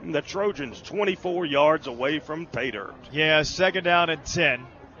 The Trojans 24 yards away from pay dirt. Yeah, 2nd down and 10.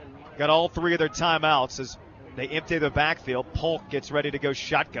 Got all 3 of their timeouts as they empty the backfield. Polk gets ready to go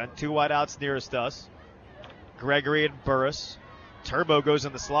shotgun. 2 wideouts nearest us. Gregory and Burris. Turbo goes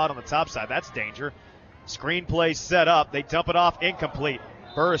in the slot on the top side. That's danger. Screen play set up. They dump it off. Incomplete.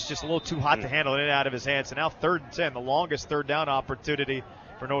 Burris just a little too hot to handle it in and out of his hands. So now 3rd and 10, the longest 3rd down opportunity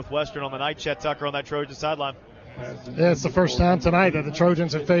for Northwestern on the night. Chet Tucker on that Trojan sideline. Yeah, it's the first time tonight that the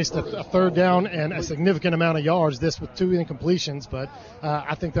Trojans have faced a 3rd down and a significant amount of yards, this with 2 incompletions, but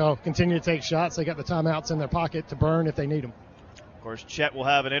I think they'll continue to take shots. They got the timeouts in their pocket to burn if they need them. Of course, Chet will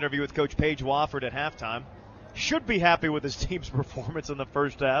have an interview with Coach Paige Wofford at halftime. Should be happy with his team's performance in the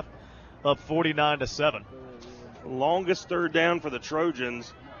first half, up 49-7. Longest 3rd down for the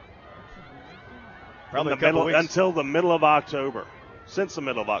Trojans probably until the middle of October. Since the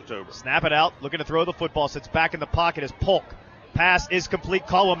middle of October. Snap it out, looking to throw the football, sits back in the pocket as Polk. Pass is complete.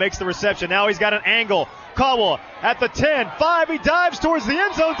 Caldwell makes the reception. Now he's got an angle. Caldwell at the 10, 5, he dives towards the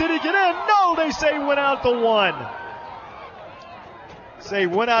end zone. Did he get in? No, they say went out the 1. Say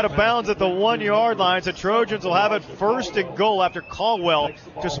went out of bounds at the 1-yard line. So Trojans will have it 1st and goal after Caldwell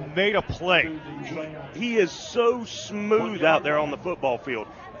just made a play. He is so smooth out there on the football field.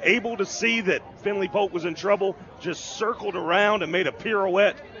 able to see that Finley Polk was in trouble, just circled around and made a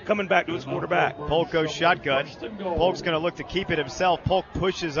pirouette coming back to his quarterback. Polk goes shotgun. Polk's going to look to keep it himself. Polk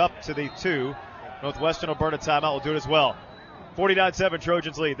pushes up to the 2. Northwestern will burn a timeout. Will do it as well. 49-7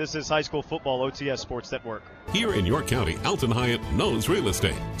 Trojans lead. This is high school football, OTS Sports Network. Here in your county, Alton Hyatt knows real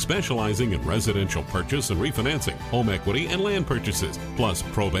estate, specializing in residential purchase and refinancing, home equity and land purchases, plus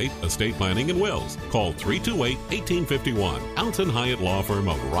probate, estate planning, and wills. Call 328-1851. Alton Hyatt Law Firm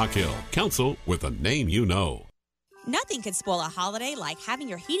of Rock Hill. Counsel with a name you know. Nothing could spoil a holiday like having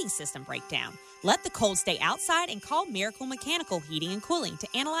your heating system break down. Let the cold stay outside and call Miracle Mechanical Heating and Cooling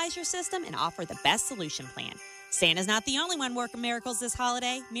to analyze your system and offer the best solution plan. Santa's not the only one working miracles this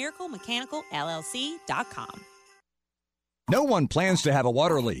holiday. MiracleMechanicalLLC.com. No one plans to have a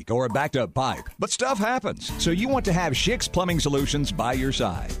water leak or a backed up pipe, but stuff happens. So you want to have Schick's Plumbing Solutions by your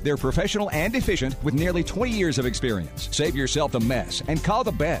side. They're professional and efficient with nearly 20 years of experience. Save yourself the mess and call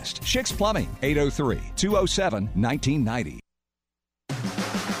the best. Schick's Plumbing, 803-207-1990.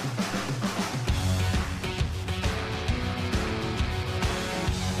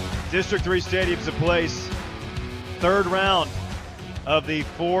 District 3 Stadium's a place. Third round of the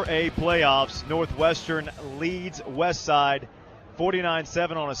 4A playoffs. Northwestern leads Westside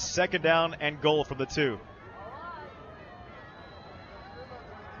 49-7 on a second down and goal from the 2.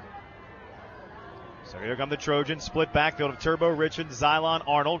 So here come the Trojans. Split backfield of Turbo, Richard, Xylon,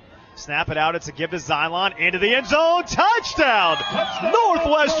 Arnold. Snap it out. It's a give to Xylon. Into the end zone. Touchdown!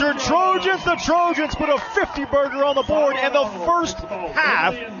 Northwestern Trojans. The Trojans put a 50-burger on the board in the first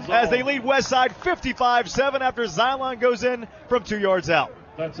half as they lead Westside 55-7 after Xylon goes in from 2 yards out.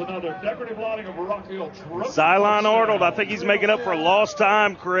 That's another decorative lining of Rock Hill. Xylon Arnold, I think he's making up for lost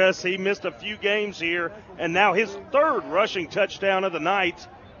time, Chris. He missed a few games here, and now his third rushing touchdown of the night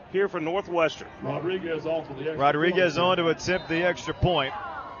here for Northwestern. Rodriguez on to attempt the extra point.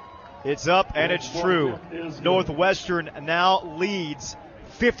 It's up, and it's true. Northwestern now leads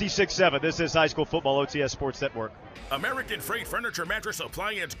 56-7. This is high school football, OTS Sports Network. American Freight Furniture Mattress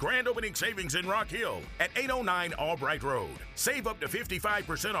Appliance grand opening savings in Rock Hill at 809 Albright Road. Save up to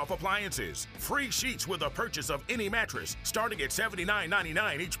 55% off appliances. Free sheets with a purchase of any mattress starting at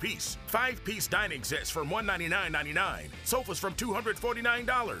 $79.99 each piece. 5-piece dining sets from $199.99. Sofas from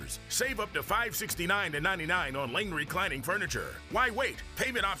 $249. Save up to $569.99 on Lane reclining furniture. Why wait?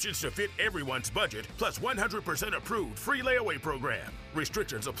 Payment options to fit everyone's budget plus 100% approved free layaway program.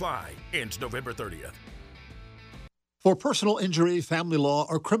 Restrictions apply. Ends November 30th. For personal injury, family law,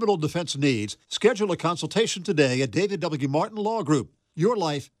 or criminal defense needs, schedule a consultation today at David W. Martin Law Group. Your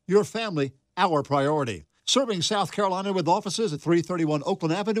life, your family, our priority. Serving South Carolina with offices at 331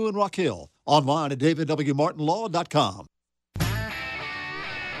 Oakland Avenue in Rock Hill. Online at davidwmartinlaw.com.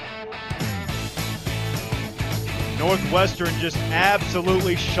 Northwestern just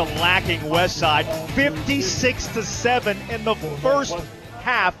absolutely shellacking Westside 56-7 in the first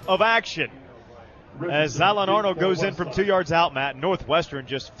half of action. As Xylon Arnold goes in from 2 yards out, Matt, Northwestern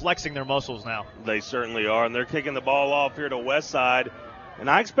just flexing their muscles now. They certainly are, and they're kicking the ball off here to Westside. And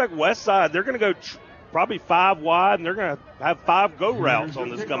I expect Westside, they're going to go probably 5 wide, and they're going to have 5 go routes on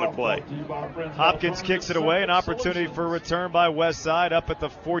this coming play. Hopkins kicks it away, an opportunity for a return by Westside up at the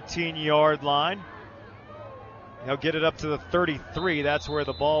 14-yard line. He'll get it up to the 33. That's where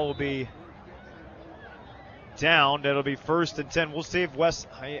the ball will be down. It'll be 1st and 10. We'll see if I'm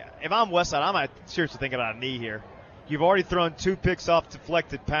Westside, I might seriously think about a knee here. You've already thrown 2 picks off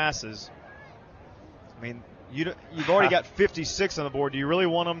deflected passes. I mean, you've already got 56 on the board. Do you really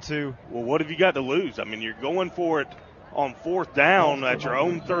want them to? Well, what have you got to lose? I mean, you're going for it on 4th down at your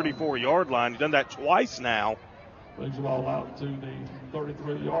own 34-yard line. You've done that twice now. Brings the ball out to the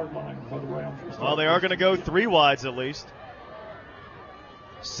 33-yard line for the Rams. Well, they are going to go 3 wides at least.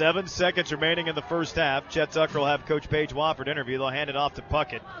 7 seconds remaining in the first half. Chet Tucker will have Coach Paige Wofford interview. They'll hand it off to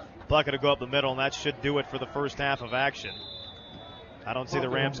Puckett. Puckett will go up the middle, and that should do it for the first half of action. I don't see the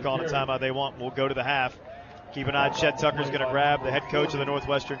Rams calling a timeout they want. We'll go to the half. Keep an eye. Chet Tucker's going to grab the head coach of the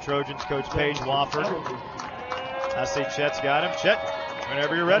Northwestern Trojans, Coach Paige Wofford. I see Chet's got him. Chet,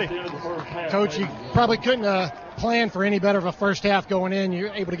 whenever you're ready. Coach, you probably couldn't plan for any better of a first half going in. You're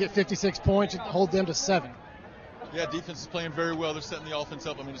able to get 56 points and hold them to 7. Yeah, defense is playing very well. They're setting the offense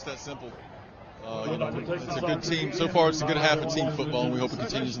up. I mean, it's that simple. It's a good team. So far, it's a good half of team football, and we hope it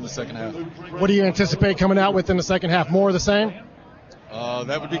continues in the second half. What do you anticipate coming out with in the second half? More of the same?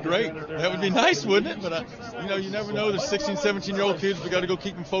 That would be great. That would be nice, wouldn't it? But, you never know. There's 16, 17-year-old kids. We got to go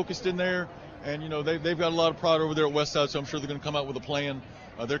keep them focused in there. And, they've got a lot of pride over there at Westside, so I'm sure they're going to come out with a plan.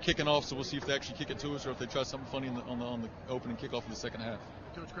 They're kicking off, so we'll see if they actually kick it to us or if they try something funny on the opening kickoff in the second half.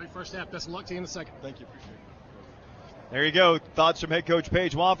 Coach, great first half. Best of luck to you in the second. Thank you. Appreciate it. There you go. Thoughts from head coach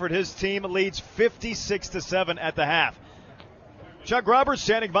Paige Wofford. His team leads 56-7 at the half. Chuck Roberts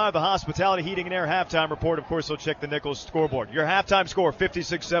standing by the Hospitality Heating and Air halftime report. Of course, he'll check the Nichols scoreboard. Your halftime score,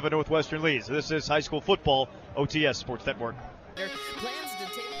 56-7 Northwestern leads. This is high school football, OTS Sports Network.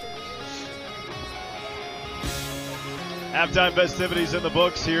 Halftime festivities in the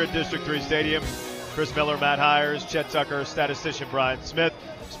books here at District 3 Stadium. Chris Miller, Matt Hiers, Chet Tucker, statistician Brian Smith.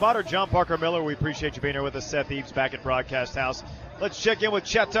 Spotter John Parker Miller, we appreciate you being here with us. Seth Eves back at Broadcast House. Let's check in with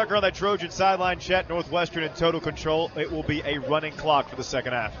Chet Tucker on that Trojan sideline. Chet, Northwestern in total control. It will be a running clock for the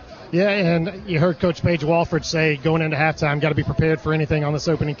second half. Yeah, and you heard Coach Paige Wofford say going into halftime, got to be prepared for anything on this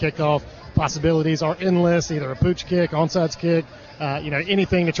opening kickoff. Possibilities are endless, either a pooch kick, onside kick,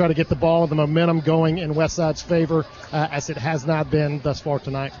 anything to try to get the ball, the momentum going in Westside's favor, as it has not been thus far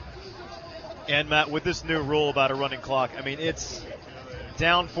tonight. And, Matt, with this new rule about a running clock, I mean, it's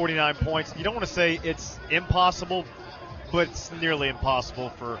down 49 points. You don't want to say it's impossible, but it's nearly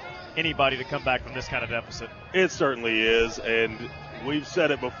impossible for anybody to come back from this kind of deficit. It certainly is, and we've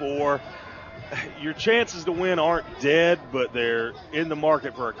said it before. Your chances to win aren't dead, but they're in the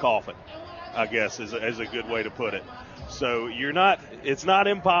market for a coffin, I guess, is a good way to put it. So it's not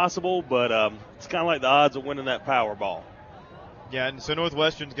impossible, but it's kind of like the odds of winning that Powerball. Yeah, and so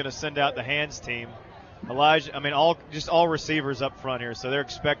Northwestern's going to send out the hands team. Elijah, all receivers up front here, so they're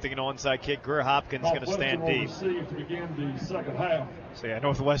expecting an onside kick. Greer Hopkins going to stand deep. To begin the second half. So, yeah,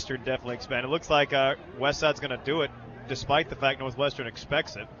 Northwestern definitely expanded. It looks like Westside's going to do it, despite the fact Northwestern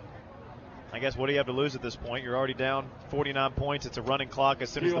expects it. I guess what do you have to lose at this point? You're already down 49 points. It's a running clock as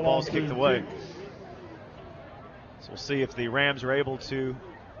soon as the ball's kicked away. So we'll see if the Rams are able to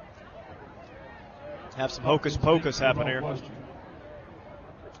have some hocus pocus happen here.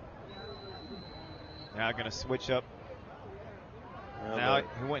 Now going to switch up. Now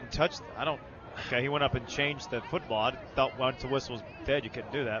he went and touched. He went up and changed the football. I thought once the whistle was dead, you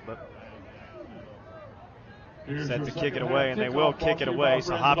couldn't do that, but set to kick it away, and they will kick it away.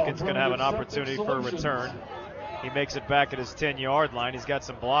 So Hopkins going to have an opportunity for a return. He makes it back at his 10-yard line. He's got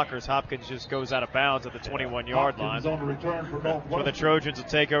some blockers. Hopkins just goes out of bounds at the 21-yard line. For the Trojans will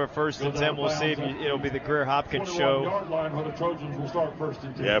take over first and 10. We'll see if it'll be the Greer Hopkins show.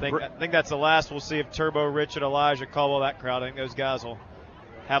 Yeah, I think that's the last. We'll see if Turbo, Richard, Elijah, Caldwell, that crowd. I think those guys will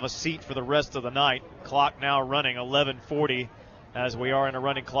have a seat for the rest of the night. Clock now running 11:40 as we are in a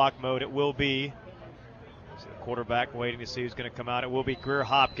running clock mode. It will be the quarterback waiting to see who's going to come out. It will be Greer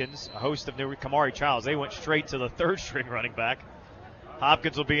Hopkins, a host of new Kamari Childs. They went straight to the third-string running back.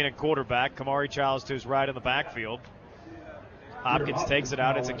 Hopkins will be in at quarterback. Kamari Childs to his right in the backfield. Hopkins takes it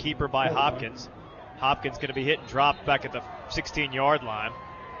out. It's a keeper by Hopkins. Hopkins going to be hit and dropped back at the 16-yard line.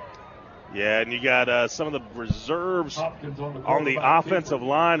 Yeah, and you got some of the reserves on the offensive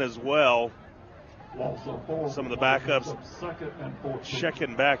line as well. Some of the backups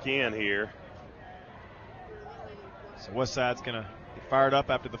checking back in here. So Westside's going to be fired up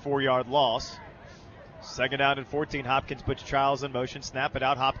after the 4-yard loss. Second down and 14. Hopkins puts Childs in motion. Snap it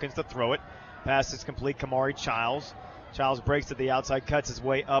out. Hopkins to throw it. Pass is complete. Kamari Childs. Childs breaks to the outside, cuts his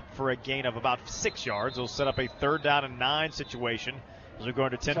way up for a gain of about 6 yards. He'll set up a 3rd down and 9 situation as we go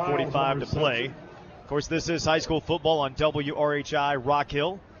into 10:45 to play. Of course, this is high school football on WRHI Rock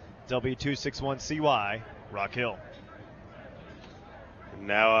Hill, W261CY Rock Hill.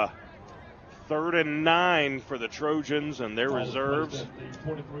 Now 3rd and 9 for the Trojans and their reserves.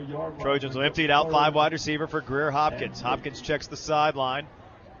 Trojans will empty it out. 5 wide receiver for Greer Hopkins. Hopkins checks the sideline.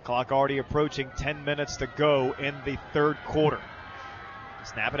 Clock already approaching 10 minutes to go in the 3rd quarter.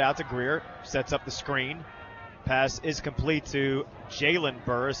 Snap it out to Greer. Sets up the screen. Pass is complete to Jalen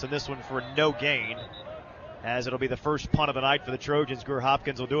Burris, and this one for no gain, as it'll be the first punt of the night for the Trojans. Greer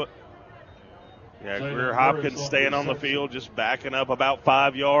Hopkins will do it. Yeah, Greer Hopkins staying on the field, just backing up about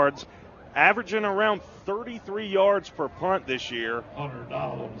 5 yards. Averaging around 33 yards per punt this year.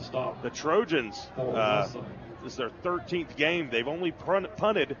 The Trojans, this is their 13th game. They've only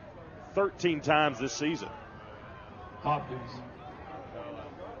punted 13 times this season.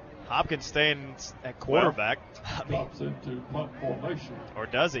 Hopkins staying at quarterback. Drops into punt formation. Or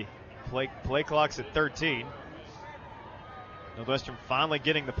does he? Play clock's at 13. Northwestern finally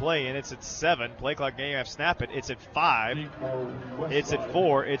getting the play in. It's at 7. Play clock game half snap it. It's at 5. It's at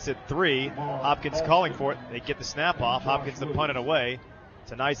 4. It's at 3. Hopkins calling for it. They get the snap off. Hopkins to punt it away.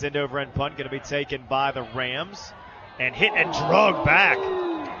 It's a nice end over end punt going to be taken by the Rams and hit and drug back.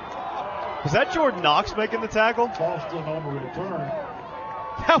 Was that Jordan Knox making the tackle? Boston on the return.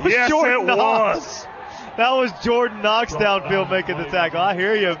 That was Jordan Knox. Was. That was Jordan Knox downfield making the tackle. I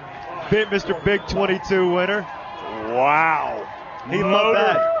hear you, Mr. Big 22 winner. Wow. He loved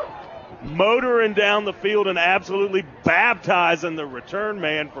that. motoring down the field and absolutely baptizing the return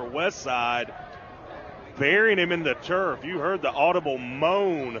man for Westside, burying him in the turf. You heard the audible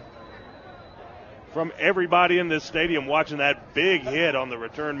moan from everybody in this stadium watching that big hit on the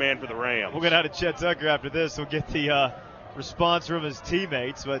return man for the Rams. We'll get out of Chet Tucker after this. We'll get the response from his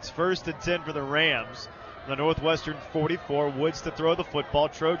teammates. But it's 1st and 10 for the Rams. The Northwestern 44. Woods to throw the football.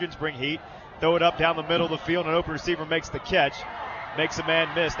 Trojans bring heat. Throw it up down the middle of the field. An open receiver makes the catch. Makes a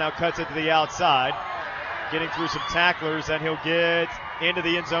man miss. Now cuts it to the outside. Getting through some tacklers, and he'll get into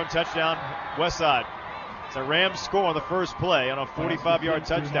the end zone. Touchdown, Westside. It's a Rams score on the first play on a 45-yard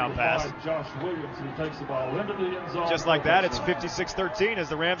touchdown pass. Josh Williams, who takes the ball into the end zone. Just like that, it's 56-13 as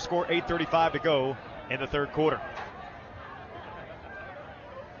the Rams score 8:35 to go in the third quarter.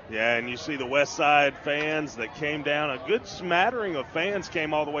 Yeah, and you see the Westside fans that came down. A good smattering of fans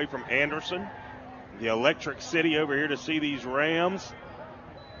came all the way from Anderson, the Electric City, over here to see these Rams.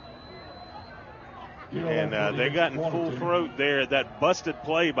 And they got in full throat there. That busted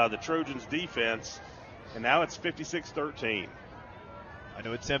play by the Trojans defense. And now it's 56-13. I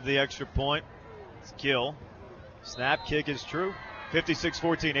know it's attempt the extra point. It's Gill. Snap, kick is true.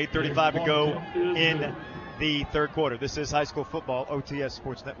 56-14, 8:35 to go in the third quarter. This is high school football, OTS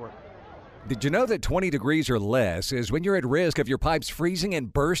Sports Network. Did you know that 20 degrees or less is when you're at risk of your pipes freezing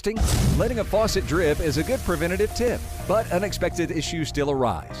and bursting? Letting a faucet drip is a good preventative tip, but unexpected issues still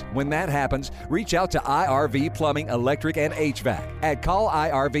arise. When that happens, reach out to IRV Plumbing, Electric, and HVAC at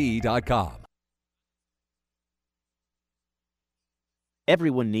callirv.com.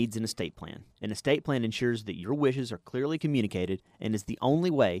 Everyone needs an estate plan. An estate plan ensures that your wishes are clearly communicated and is the only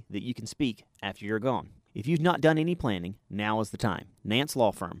way that you can speak after you're gone. If you've not done any planning, now is the time. Nance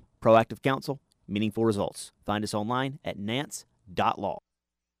Law Firm. Proactive counsel, meaningful results. Find us online at nance.law.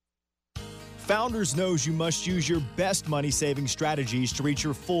 Founders knows you must use your best money-saving strategies to reach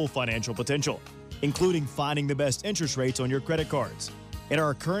your full financial potential, including finding the best interest rates on your credit cards. In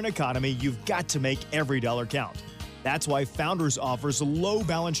our current economy, you've got to make every dollar count. That's why Founders offers low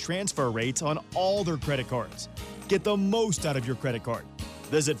balance transfer rates on all their credit cards. Get the most out of your credit card.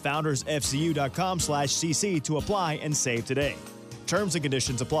 Visit foundersfcu.com/cc to apply and save today. Terms and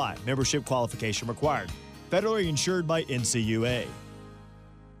conditions apply. Membership qualification required. Federally insured by NCUA.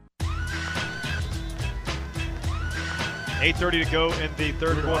 8:30 to go in the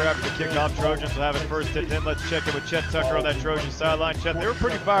third quarter after the kickoff. Trojans will have it 1st and 10. Let's check in with Chet Tucker on that Trojan sideline. Chet, they were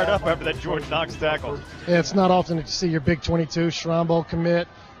pretty fired up after that Jordan Knox tackle. Yeah, it's not often that you see your big 22 Schrombel commit,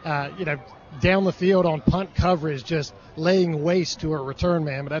 down the field on punt coverage, just laying waste to a return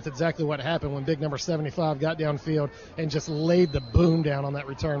man. But that's exactly what happened when big number 75 got downfield and just laid the boom down on that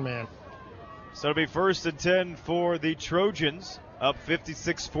return man. So it'll be 1st and 10 for the Trojans. Up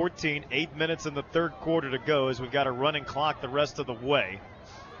 56-14, 8 minutes in the third quarter to go as we've got a running clock the rest of the way.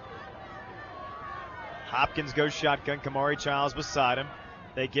 Hopkins goes shotgun. Kamari Childs beside him.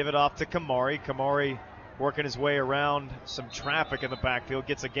 They give it off to Kamari. Kamari working his way around some traffic in the backfield.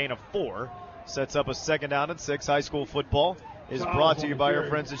 Gets a gain of 4. Sets up a 2nd down and 6. High school football is brought to you by our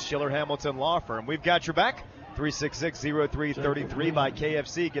friends at Schiller Hamilton Law Firm. We've got your back. 366-0333 by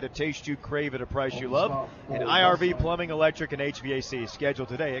KFC. Get a taste you crave at a price you love. And IRV Plumbing, Electric, and HVAC. Scheduled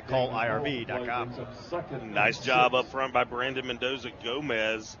today at callirv.com. Nice job up front by Brandon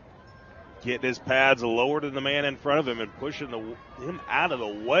Mendoza-Gomez. Getting his pads lower than the man in front of him and pushing him out of the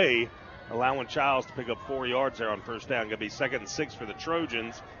way, allowing Childs to pick up 4 yards there on 1st down. Going to be 2nd and 6 for the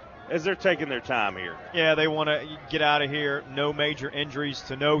Trojans as they're taking their time here. Yeah, they want to get out of here. No major injuries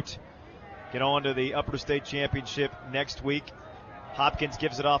to note. Get on to the Upper State Championship next week. Hopkins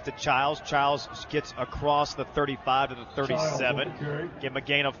gives it off to Childs. Childs gets across the 35 to the 37. Give him a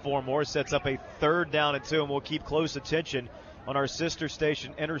gain of 4 more. Sets up a 3rd down and 2, and we'll keep close attention on our sister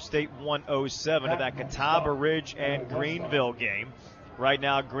station, Interstate 107, to that Catawba Ridge and Greenville game. Right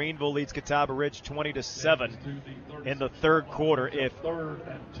now, Greenville leads Catawba Ridge 20-7 in the third quarter. If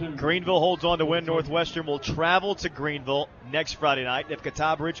Greenville holds on to win, Northwestern will travel to Greenville next Friday night. If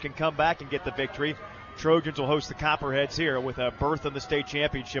Catawba Ridge can come back and get the victory, Trojans will host the Copperheads here with a berth in the state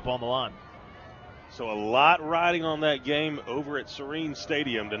championship on the line. So a lot riding on that game over at Serene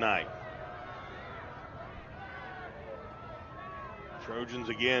Stadium tonight. Trojans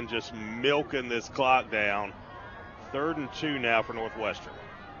again just milking this clock down. 3rd and 2 now for Northwestern.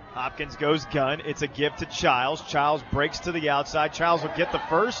 Hopkins goes gun. It's a give to Childs. Childs breaks to the outside. Childs will get the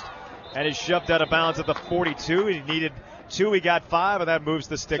 1st and is shoved out of bounds at the 42. He needed 2. He got 5, and that moves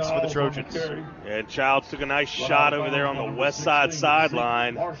the sticks for the Trojans. And Childs took a nice shot over there on the Westside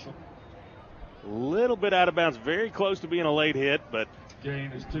sideline. little bit out of bounds, very close to being a late hit, but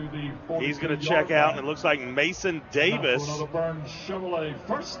Gain is to the he's going to check out, and it looks like Mason Davis,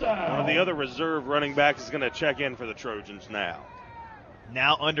 first down. one of the other reserve running backs, is going to check in for the Trojans now.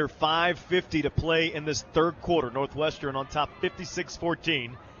 Now under 5:50 to play in this third quarter. Northwestern on top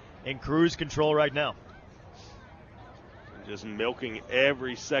 56-14 in cruise control right now. Just milking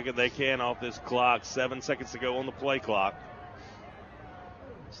every second they can off this clock. 7 seconds to go on the play clock.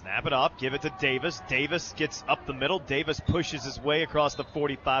 Snap it up, give it to Davis. Davis gets up the middle. Davis pushes his way across the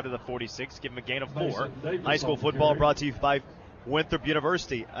 45 to the 46. Give him a gain of 4. High school football brought to you by Winthrop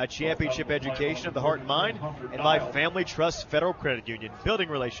University, a championship education of the heart and mind, and by Family Trust Federal Credit Union, building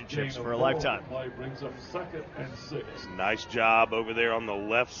relationships for a lifetime. Brings up 2nd and 6. Nice job over there on the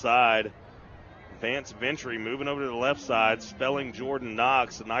left side. Vance Ventry moving over to the left side, spelling Jordan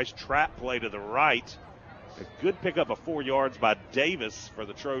Knox. A nice trap play to the right. A good pickup of 4 yards by Davis for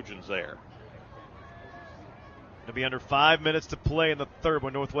the Trojans there. It'll be under 5 minutes to play in the third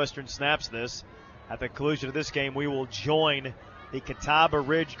when Northwestern snaps this. At the conclusion of this game, we will join the Catawba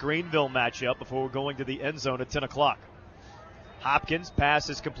Ridge-Greenville matchup before we're going to the end zone at 10 o'clock. Hopkins, pass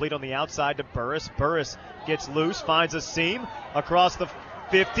is complete on the outside to Burris. Burris gets loose, finds a seam across the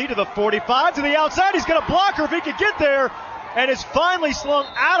 50 to the 45 to the outside. He's going to block her if he can get there, and is finally slung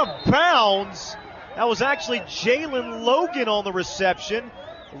out of bounds. That was actually Jalen Logan on the reception.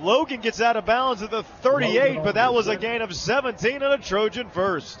 Logan gets out of bounds at the 38, but that was a gain of 17 and a Trojan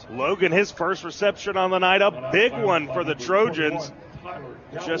first. Logan, his first reception on the night, a big one for the Trojans.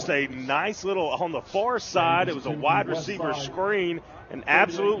 Just a nice little on the far side. It was a wide receiver screen, an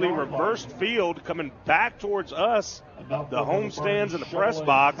absolutely reversed field coming back towards us. The home stands in the press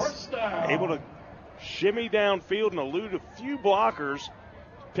box, able to shimmy downfield and elude a few blockers,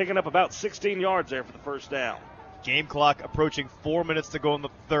 picking up about 16 yards there for the first down. Game clock approaching 4 minutes to go in the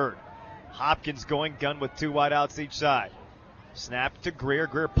third. Hopkins going gun with 2 wideouts each side. Snap to Greer.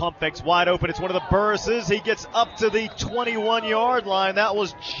 Greer pump fakes wide open. It's one of the Burrises. He gets up to the 21-yard line. That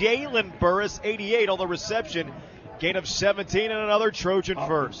was Jalen Burris, 88 on the reception. Gain of 17 and another Trojan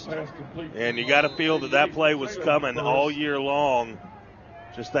first. And you got to feel that play was coming all year long.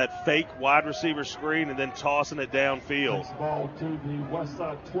 Just that fake wide receiver screen and then tossing it downfield. Ball to the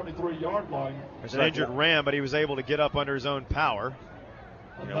Westside 23-yard line. There's an injured Ram, but he was able to get up under his own power.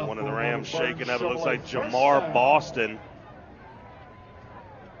 You know, one of the Rams shaking up. It looks like Jamar Boston,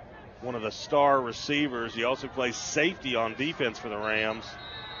 one of the star receivers. He also plays safety on defense for the Rams.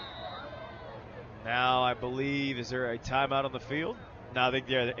 Now, I believe, is there a timeout on the field? No, I think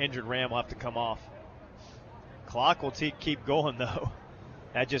the injured Ram will have to come off. Clock will keep going, though.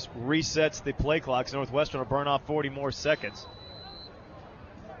 That just resets the play clock. Northwestern will burn off 40 more seconds.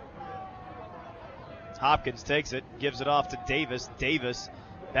 Hopkins takes it, gives it off to Davis. Davis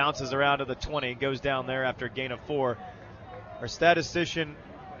bounces around to the 20, goes down there after a gain of 4. Our statistician,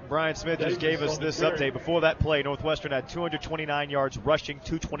 Brian Smith, just gave us this update. Before that play, Northwestern had 229 yards rushing,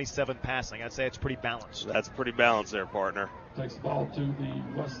 227 passing. I'd say it's pretty balanced. That's pretty balanced there, partner. Takes the ball to the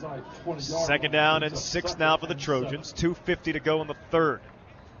Westside 20-yard Second down and 6 now for the Trojans. 2:50 to go in the third.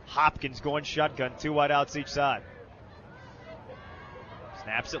 Hopkins going shotgun, 2 wideouts each side.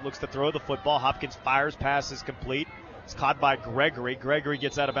 Snaps it, looks to throw the football. Hopkins fires, pass is complete. It's caught by Gregory. Gregory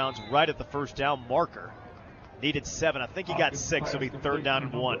gets out of bounds right at the first down marker. Needed 7. I think he got 6. It'll be 3rd down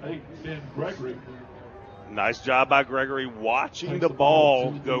and 1. Nice job by Gregory watching the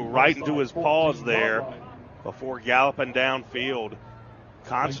ball go right into his paws there before galloping downfield.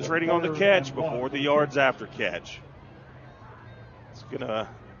 Concentrating on the catch before the yards after catch.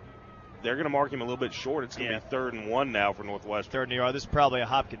 They're going to mark him a little bit short. It's going to be 3rd and 1 now for Northwestern. 3rd and yard. This is probably a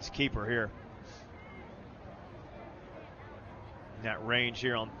Hopkins keeper here. In that range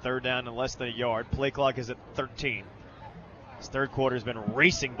here on 3rd down and less than a yard. Play clock is at 13. This third quarter has been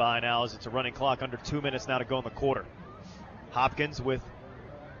racing by now as it's a running clock. Under 2 minutes now to go in the quarter. Hopkins with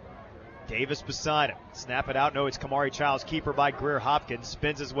Davis beside him. Snap it out. No, it's Kamari Childs. Keeper by Greer. Hopkins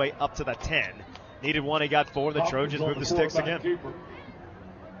spins his way up to the 10. Needed 1. He got 4. The Trojans move the sticks again.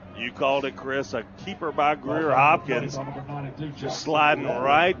 You called it, Chris. A keeper by Greer Hopkins. Just sliding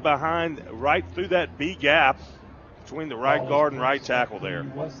right through that B gap between the right guard and right tackle there.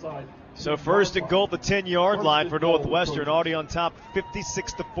 So 1st and goal at the 10-yard line for Northwestern. Already on top,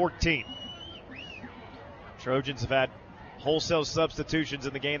 56-14. Trojans have had wholesale substitutions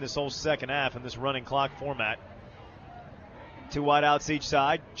in the game this whole second half in this running clock format. 2 wideouts each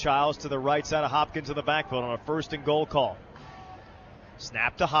side. Childs to the right side of Hopkins in the backfield on a 1st and goal call.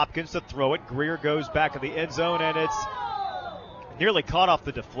 Snap to Hopkins to throw it. Greer goes back of the end zone, and it's nearly caught off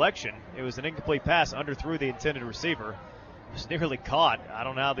the deflection. It was an incomplete pass, underthrew the intended receiver. was nearly caught. I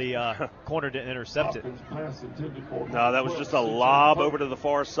don't know how the corner didn't intercept it. No, that was just a lob over to the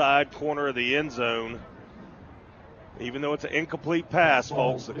far side corner of the end zone. Even though it's an incomplete pass,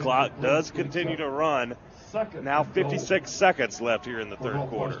 folks, the clock does continue to run. Now 56 seconds left here in the third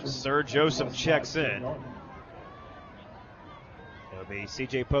quarter. Sir Joseph checks in. It'll be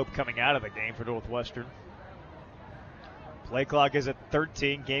C.J. Pope coming out of the game for Northwestern. Play clock is at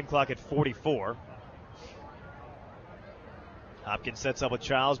 13, game clock at 44. Hopkins sets up with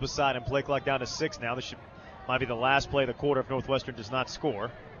Childs beside him. Play clock down to 6 now. This might be the last play of the quarter if Northwestern does not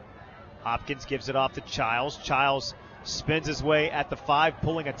score. Hopkins gives it off to Childs. Childs spins his way at the 5,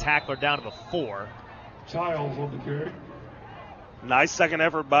 pulling a tackler down to the 4. Childs on the carry. Nice second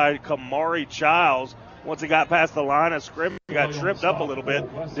effort by Kamari Childs. Once he got past the line of scrimmage, he got tripped up a little bit.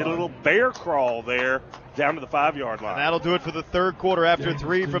 Did a little bear crawl there down to the 5-yard line. And that'll do it for the third quarter after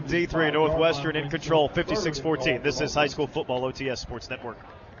 3 from D3. Northwestern in control, 56-14. This is High School Football OTS Sports Network.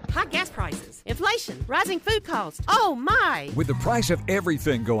 High gas prices, inflation, rising food costs. Oh, my! With the price of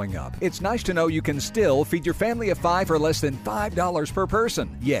everything going up, it's nice to know you can still feed your family of 5 for less than $5 per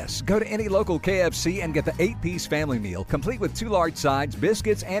person. Yes, go to any local KFC and get the 8-piece family meal, complete with 2 large sides,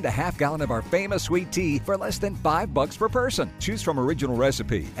 biscuits, and a half gallon of our famous sweet tea for less than $5 per person. Choose from original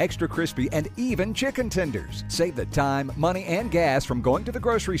recipe, extra crispy, and even chicken tenders. Save the time, money, and gas from going to the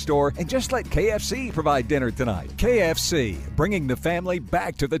grocery store and just let KFC provide dinner tonight. KFC, bringing the family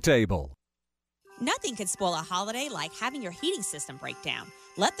back to the table. Nothing could spoil a holiday like having your heating system break down.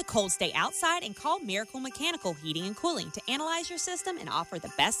 Let the cold stay outside and call Miracle Mechanical Heating and Cooling to analyze your system and offer the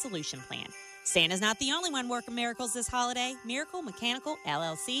best solution plan. Santa's not the only one working miracles this holiday.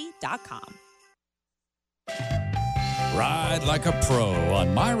 MiracleMechanicalLLC.com. Ride like a pro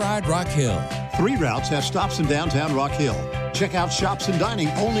on My Ride Rock Hill. 3 routes have stops in downtown Rock Hill. Check out shops and dining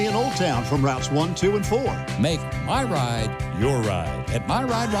only in Old Town from routes 1, 2, and 4. Make My Ride your ride at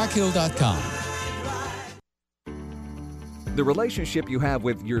MyRideRockHill.com. The relationship you have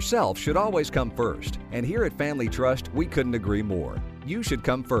with yourself should always come first. And here at Family Trust, we couldn't agree more. You should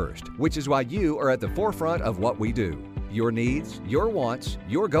come first, which is why you are at the forefront of what we do. Your needs, your wants,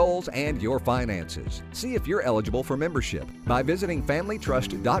 your goals, and your finances. See if you're eligible for membership by visiting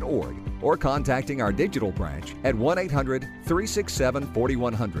FamilyTrust.org or contacting our digital branch at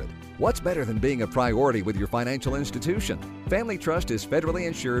 1-800-367-4100. What's better than being a priority with your financial institution? Family Trust is federally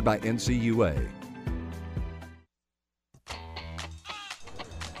insured by NCUA.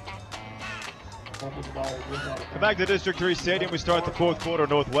 Come back to District 3 Stadium. We start the fourth quarter.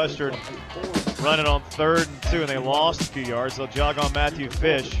 Northwestern running on 3rd and 2, and they lost a few yards. They'll jog on Matthew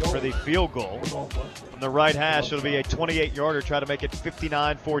Fish for the field goal. From the right hash, it'll be a 28-yarder, try to make it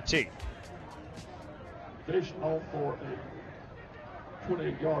 59-14. Fish on for a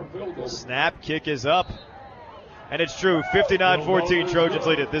 28-yard field goal. Snap, kick is up. And it's true, 59-14, Trojans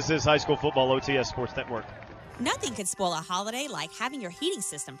lead it. This is High School Football OTS Sports Network. Nothing could spoil a holiday like having your heating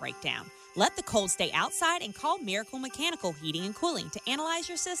system break down. Let the cold stay outside and call Miracle Mechanical Heating and Cooling to analyze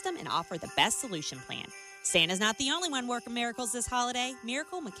your system and offer the best solution plan. Santa's not the only one working miracles this holiday.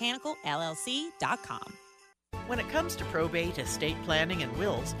 MiracleMechanicalLLC.com. When it comes to probate, estate planning, and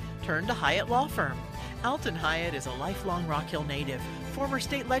wills, turn to Hyatt Law Firm. Alton Hyatt is a lifelong Rock Hill native, former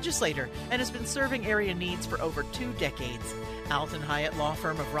state legislator, and has been serving area needs for over 2 decades. Alton Hyatt Law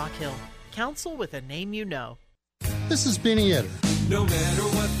Firm of Rock Hill. Counsel with a name you know. This is Benny Etter. No matter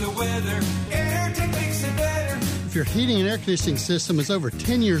what the weather, AirTech makes it better. If your heating and air conditioning system is over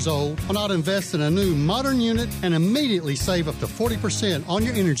 10 years old, why not invest in a new modern unit and immediately save up to 40% on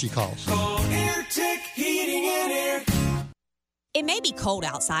your energy costs? Call AirTech Heating and Air. It may be cold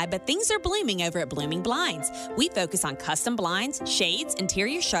outside, but things are blooming over at Blooming Blinds. We focus on custom blinds, shades,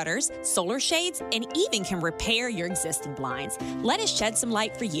 interior shutters, solar shades, and even can repair your existing blinds. Let us shed some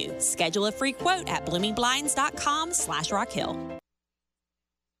light for you. Schedule a free quote at bloomingblinds.com/Rockhill.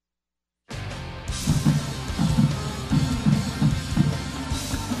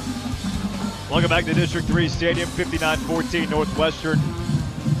 Welcome back to District 3 Stadium, 59-14 Northwestern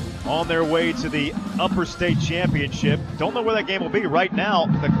on their way to the Upper State Championship. Don't know where that game will be right now.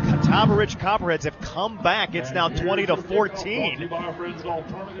 The Catawba Ridge Copperheads have come back. It's now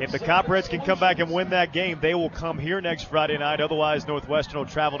 20-14. If the Copperheads can come back and win that game, they will come here next Friday night. Otherwise, Northwestern will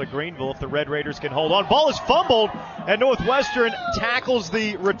travel to Greenville if the Red Raiders can hold on. Ball is fumbled, and Northwestern tackles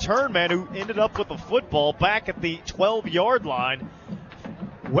the return man who ended up with the football back at the 12-yard line.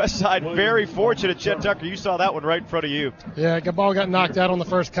 Westside very fortunate. Chet Tucker, you saw that one right in front of you. Yeah, the ball got knocked out on the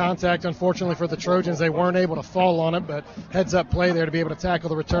first contact. Unfortunately for the Trojans, they weren't able to fall on it, but heads-up play there to be able to tackle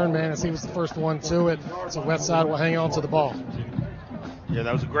the return man as he was the first one to it. So Westside will hang on to the ball. Yeah,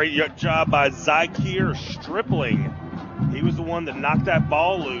 that was a great job by Zykeer Stripling. He He was the one that knocked that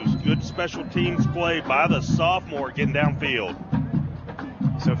ball loose. Good special teams play by the sophomore getting downfield.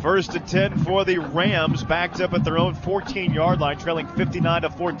 So 1st and 10 for the Rams, backed up at their own 14-yard line, trailing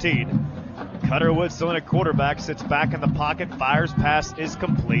 59-14. Cutter Woods still in a quarterback, sits back in the pocket, fires, pass is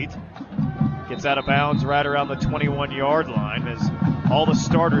complete. Gets out of bounds right around the 21-yard line as all the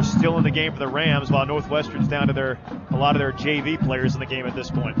starters still in the game for the Rams, while Northwestern's down to a lot of their JV players in the game at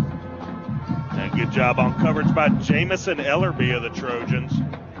this point. And good job on coverage by Jamison Ellerby of the Trojans.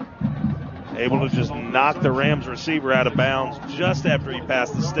 Able to just knock the Rams receiver out of bounds just after he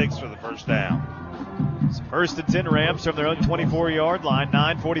passed the sticks for the first down. It's 1st and 10 Rams from their own 24-yard line.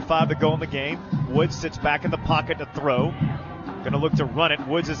 9:45 to go in the game. Woods sits back in the pocket to throw. Going to look to run it.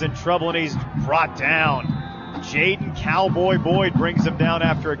 Woods is in trouble, and he's brought down. Jaden Cowboy Boyd brings him down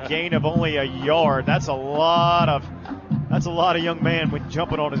after a gain of only a yard. That's a lot of young man when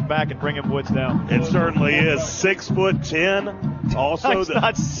jumping on his back and bringing Woods down. It certainly is. 6'10". Also, he's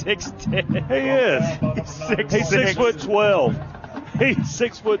not 6'10". He is. He's 6'12". He's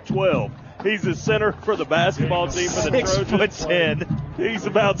 6'12". He's the center for the basketball team for the Trojans. 6'10". He's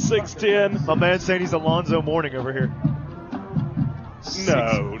about 6'10". My man's saying he's Alonzo Mourning over here.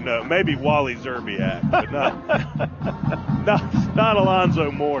 No. Maybe Wally Zerbiak, but not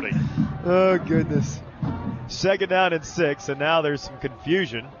Alonzo Mourning. Oh, goodness. 2nd down and 6, and now there's some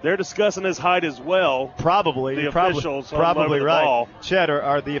confusion. They're discussing his height as well. Probably. The officials probably the right. ball. Chet,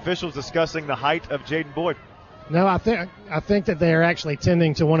 are the officials discussing the height of Jaden Boyd? No, I think that they are actually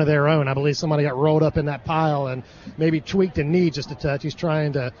tending to one of their own. I believe somebody got rolled up in that pile and maybe tweaked a knee just a touch. He's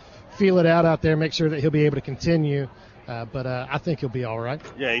trying to feel it out there, make sure that he'll be able to continue. But I think he'll be all right.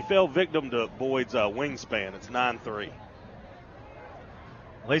 Yeah, he fell victim to Boyd's wingspan. It's 9'3".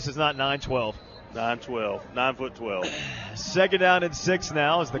 At least it's not 9'12". 9'12". 9'12". 2nd down and 6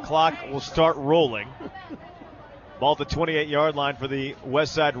 now as the clock will start rolling. Ball at the 28-yard line for the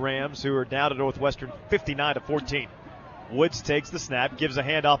Westside Rams, who are down to Northwestern 59-14. Woods takes the snap, gives a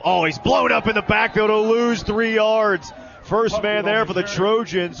handoff. Oh, he's blown up in the backfield to lose 3 yards. First man there for the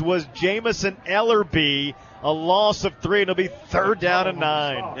Trojans was Jamison Ellerby. A loss of 3, and it'll be 3rd down and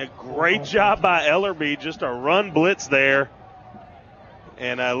 9. A great job by Ellerby, just a run blitz there.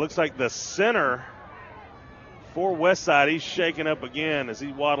 And it looks like the center for Westside, he's shaking up again as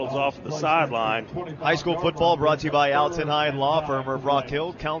he waddles off the sideline. High school football brought to you by Alton Hyatt Law Firm of Rock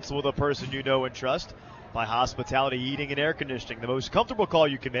Hill. Counsel with a person you know and trust. By Hospitality Heating and Air Conditioning. The most comfortable call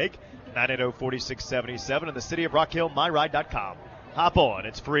you can make. 980-4677 in the city of Rock Hill. MyRide.com. Hop on.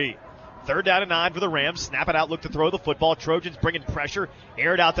 It's free. 3rd down and 9 for the Rams. Snap it out. Look to throw the football. Trojans bringing pressure.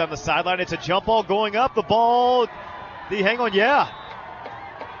 Air it out down the sideline. It's a jump ball going up. The ball. Hang on. Yeah.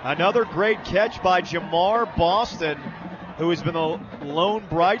 Another great catch by Jamar Boston, who has been the lone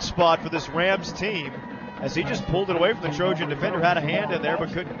bright spot for this Rams team, as he just pulled it away from the Trojan defender, had a hand in there but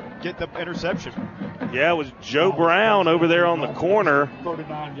couldn't get the interception. Yeah, it was Joe Brown over there on the corner.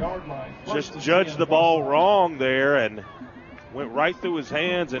 39-yard line. Just judged the ball wrong there and went right through his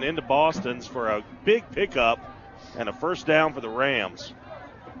hands and into Boston's for a big pickup and a 1st down for the Rams.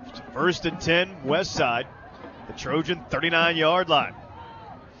 1st and 10, Westside, the Trojan 39-yard line.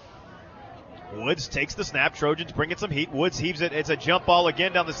 Woods takes the snap. Trojans bringing some heat. Woods heaves it. It's a jump ball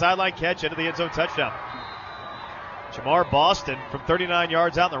again down the sideline. Catch into the end zone, touchdown. Jamar Boston from 39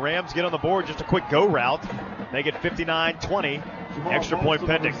 yards out, and the Rams get on the board. Just a quick go route. Make it 59-20. Extra point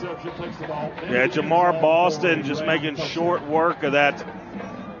pending. Yeah, Jamar Boston just making short work of that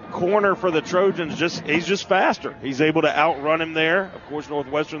corner for the Trojans. He's just faster. He's able to outrun him there. Of course,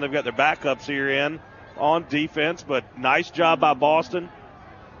 Northwestern, they've got their backups here in on defense, but nice job by Boston.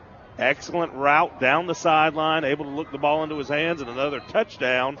 Excellent route down the sideline, able to look the ball into his hands, and another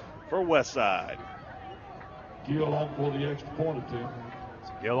touchdown for Westside. Gill on for the extra point attempt.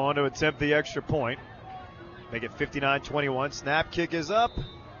 Gill on to attempt the extra point. Make it 59-21. Snap kick is up.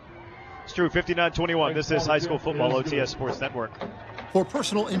 It's true, 59-21. This is High School Football, OTS Sports Network. For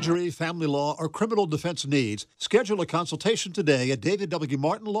personal injury, family law, or criminal defense needs, schedule a consultation today at David W.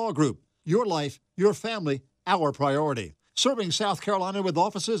 Martin Law Group. Your life, your family, our priority. Serving South Carolina with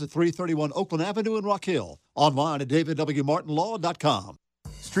offices at 331 Oakland Avenue in Rock Hill. Online at davidwmartinlaw.com.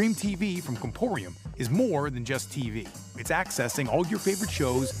 Stream TV from Comporium is more than just TV. It's accessing all your favorite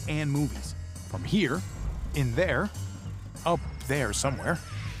shows and movies. From here, in there, up there somewhere,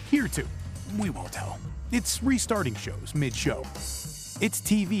 here too. We won't tell. It's restarting shows mid-show. It's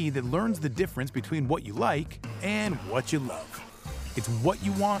TV that learns the difference between what you like and what you love. It's what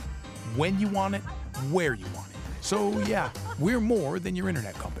you want, when you want it, where you want it. So yeah, we're more than your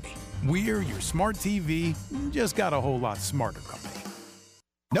internet company. We're your smart TV, just got a whole lot smarter company.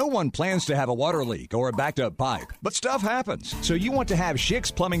 No one plans to have a water leak or a backed-up pipe, but stuff happens. So you want to have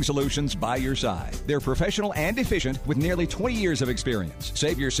Schick's Plumbing Solutions by your side. They're professional and efficient with nearly 20 years of experience.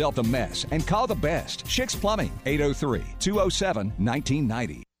 Save yourself the mess and call the best. Schick's Plumbing,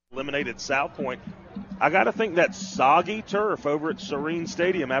 803-207-1990. Eliminated South Point. I got to think that soggy turf over at Serene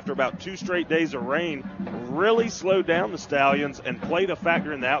Stadium after about 2 straight days of rain really slowed down the Stallions and played a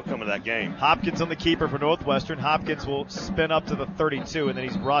factor in the outcome of that game. Hopkins on the keeper for Northwestern. Hopkins will spin up to the 32, and then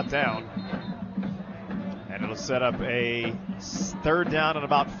he's brought down. And it'll set up a third down and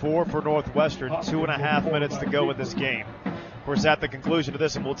about 4 for Northwestern. 2.5 minutes to go in this game. Of course, at the conclusion of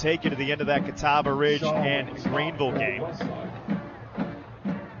this, and we'll take you to the end of that Catawba Ridge and Greenville game.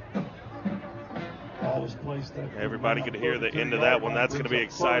 Everybody could hear the end of that one. That's going to be an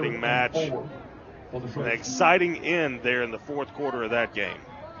exciting match. An exciting end there in the fourth quarter of that game.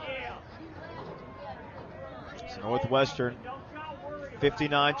 So Northwestern,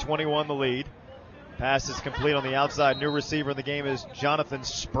 59-21 the lead. Pass is complete on the outside. New receiver in the game is Jonathan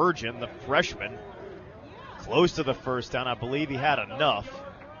Spurgeon, the freshman. Close to the first down. I believe he had enough.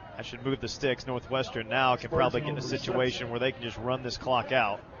 That should move the sticks. Northwestern now can probably get in a situation where they can just run this clock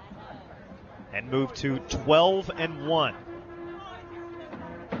out and move to 12-1.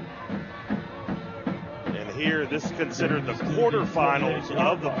 And here, this is considered the quarterfinals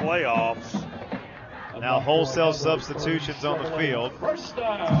of the playoffs. Now wholesale substitutions on the field.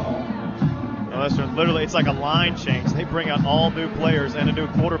 Northwestern, literally, it's like a line change. They bring out all new players and a new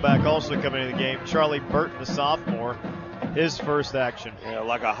quarterback also coming into the game. Charlie Burton, the sophomore, his first action. Yeah,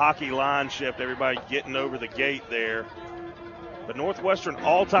 like a hockey line shift. Everybody getting over the gate there. But Northwestern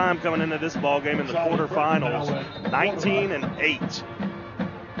all-time coming into this ball game in the quarterfinals,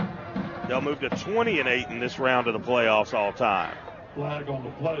 19-8. They'll move to 20-8 in this round of the playoffs all-time. Flag on the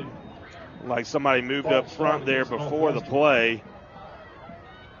play. Like somebody moved up front there before the play.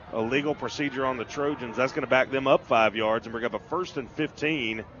 A legal procedure on the Trojans. That's going to back them up 5 yards and bring up a 1st and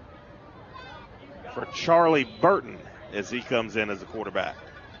 15 for Charlie Burton as he comes in as the quarterback.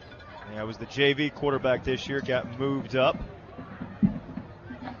 Yeah, it was the JV quarterback this year, got moved up.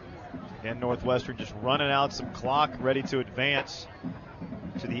 And Northwestern just running out some clock, ready to advance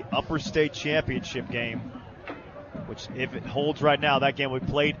to the Upper State Championship game, which, if it holds right now, that game will be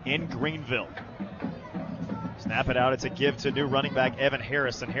played in Greenville. Snap it out. It's a give to new running back Evan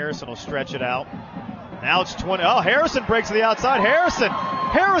Harrison. Harrison will stretch it out. Now it's 20. Oh, Harrison breaks to the outside.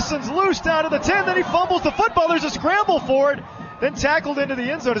 Harrison's loose down to the 10. Then he fumbles the football. There's a scramble for it. Then tackled into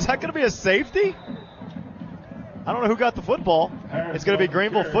the end zone. Is that going to be a safety? I don't know who got the football. It's going to be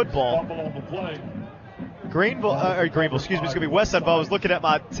Greenville football. Greenville, it's going to be Westside. But I was looking at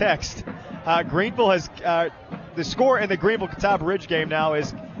my text. Greenville has the score in the Greenville-Catawba Ridge game now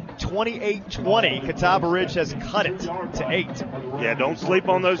is 28-20. Catawba Ridge has cut it to 8. Yeah, don't sleep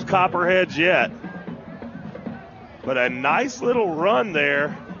on those Copperheads yet. But a nice little run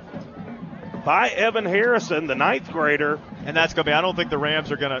there by Evan Harrison, the 9th grader. And that's going to be, I don't think the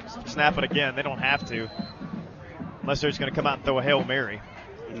Rams are going to snap it again. They don't have to. Unless they're just going to come out and throw a Hail Mary.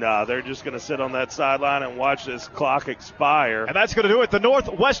 No, they're just going to sit on that sideline and watch this clock expire. And that's going to do it. The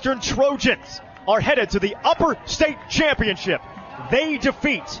Northwestern Trojans are headed to the Upper State Championship. They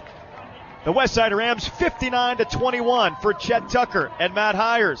defeat the Westside Rams 59-21 for Chet Tucker and Matt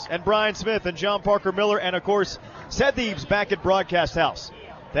Hiers and Brian Smith and John Parker Miller and, of course, Seth Eves back at Broadcast House.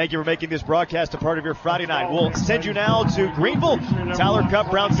 Thank you for making this broadcast a part of your Friday night. We'll send you now to Greenville. Tyler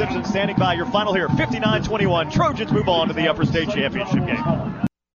Cupp, Brown Simpson standing by. Your final here, 59-21. Trojans move on to the Upper State Championship game.